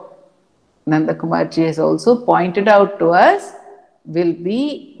what Nanda Kumarji has also pointed out to us, will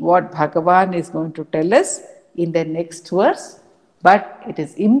be what Bhagavan is going to tell us in the next verse, but it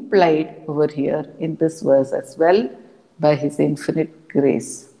is implied over here in this verse as well by His infinite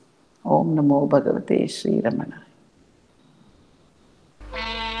grace. Om Namo Bhagavate Sri Ramana.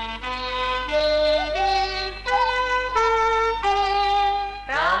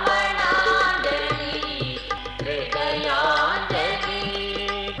 Ramananjali, Hridayanjali,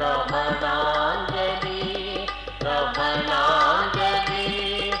 Ramananjali, Ramananjali,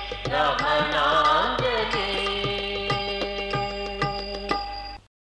 Ramananjali.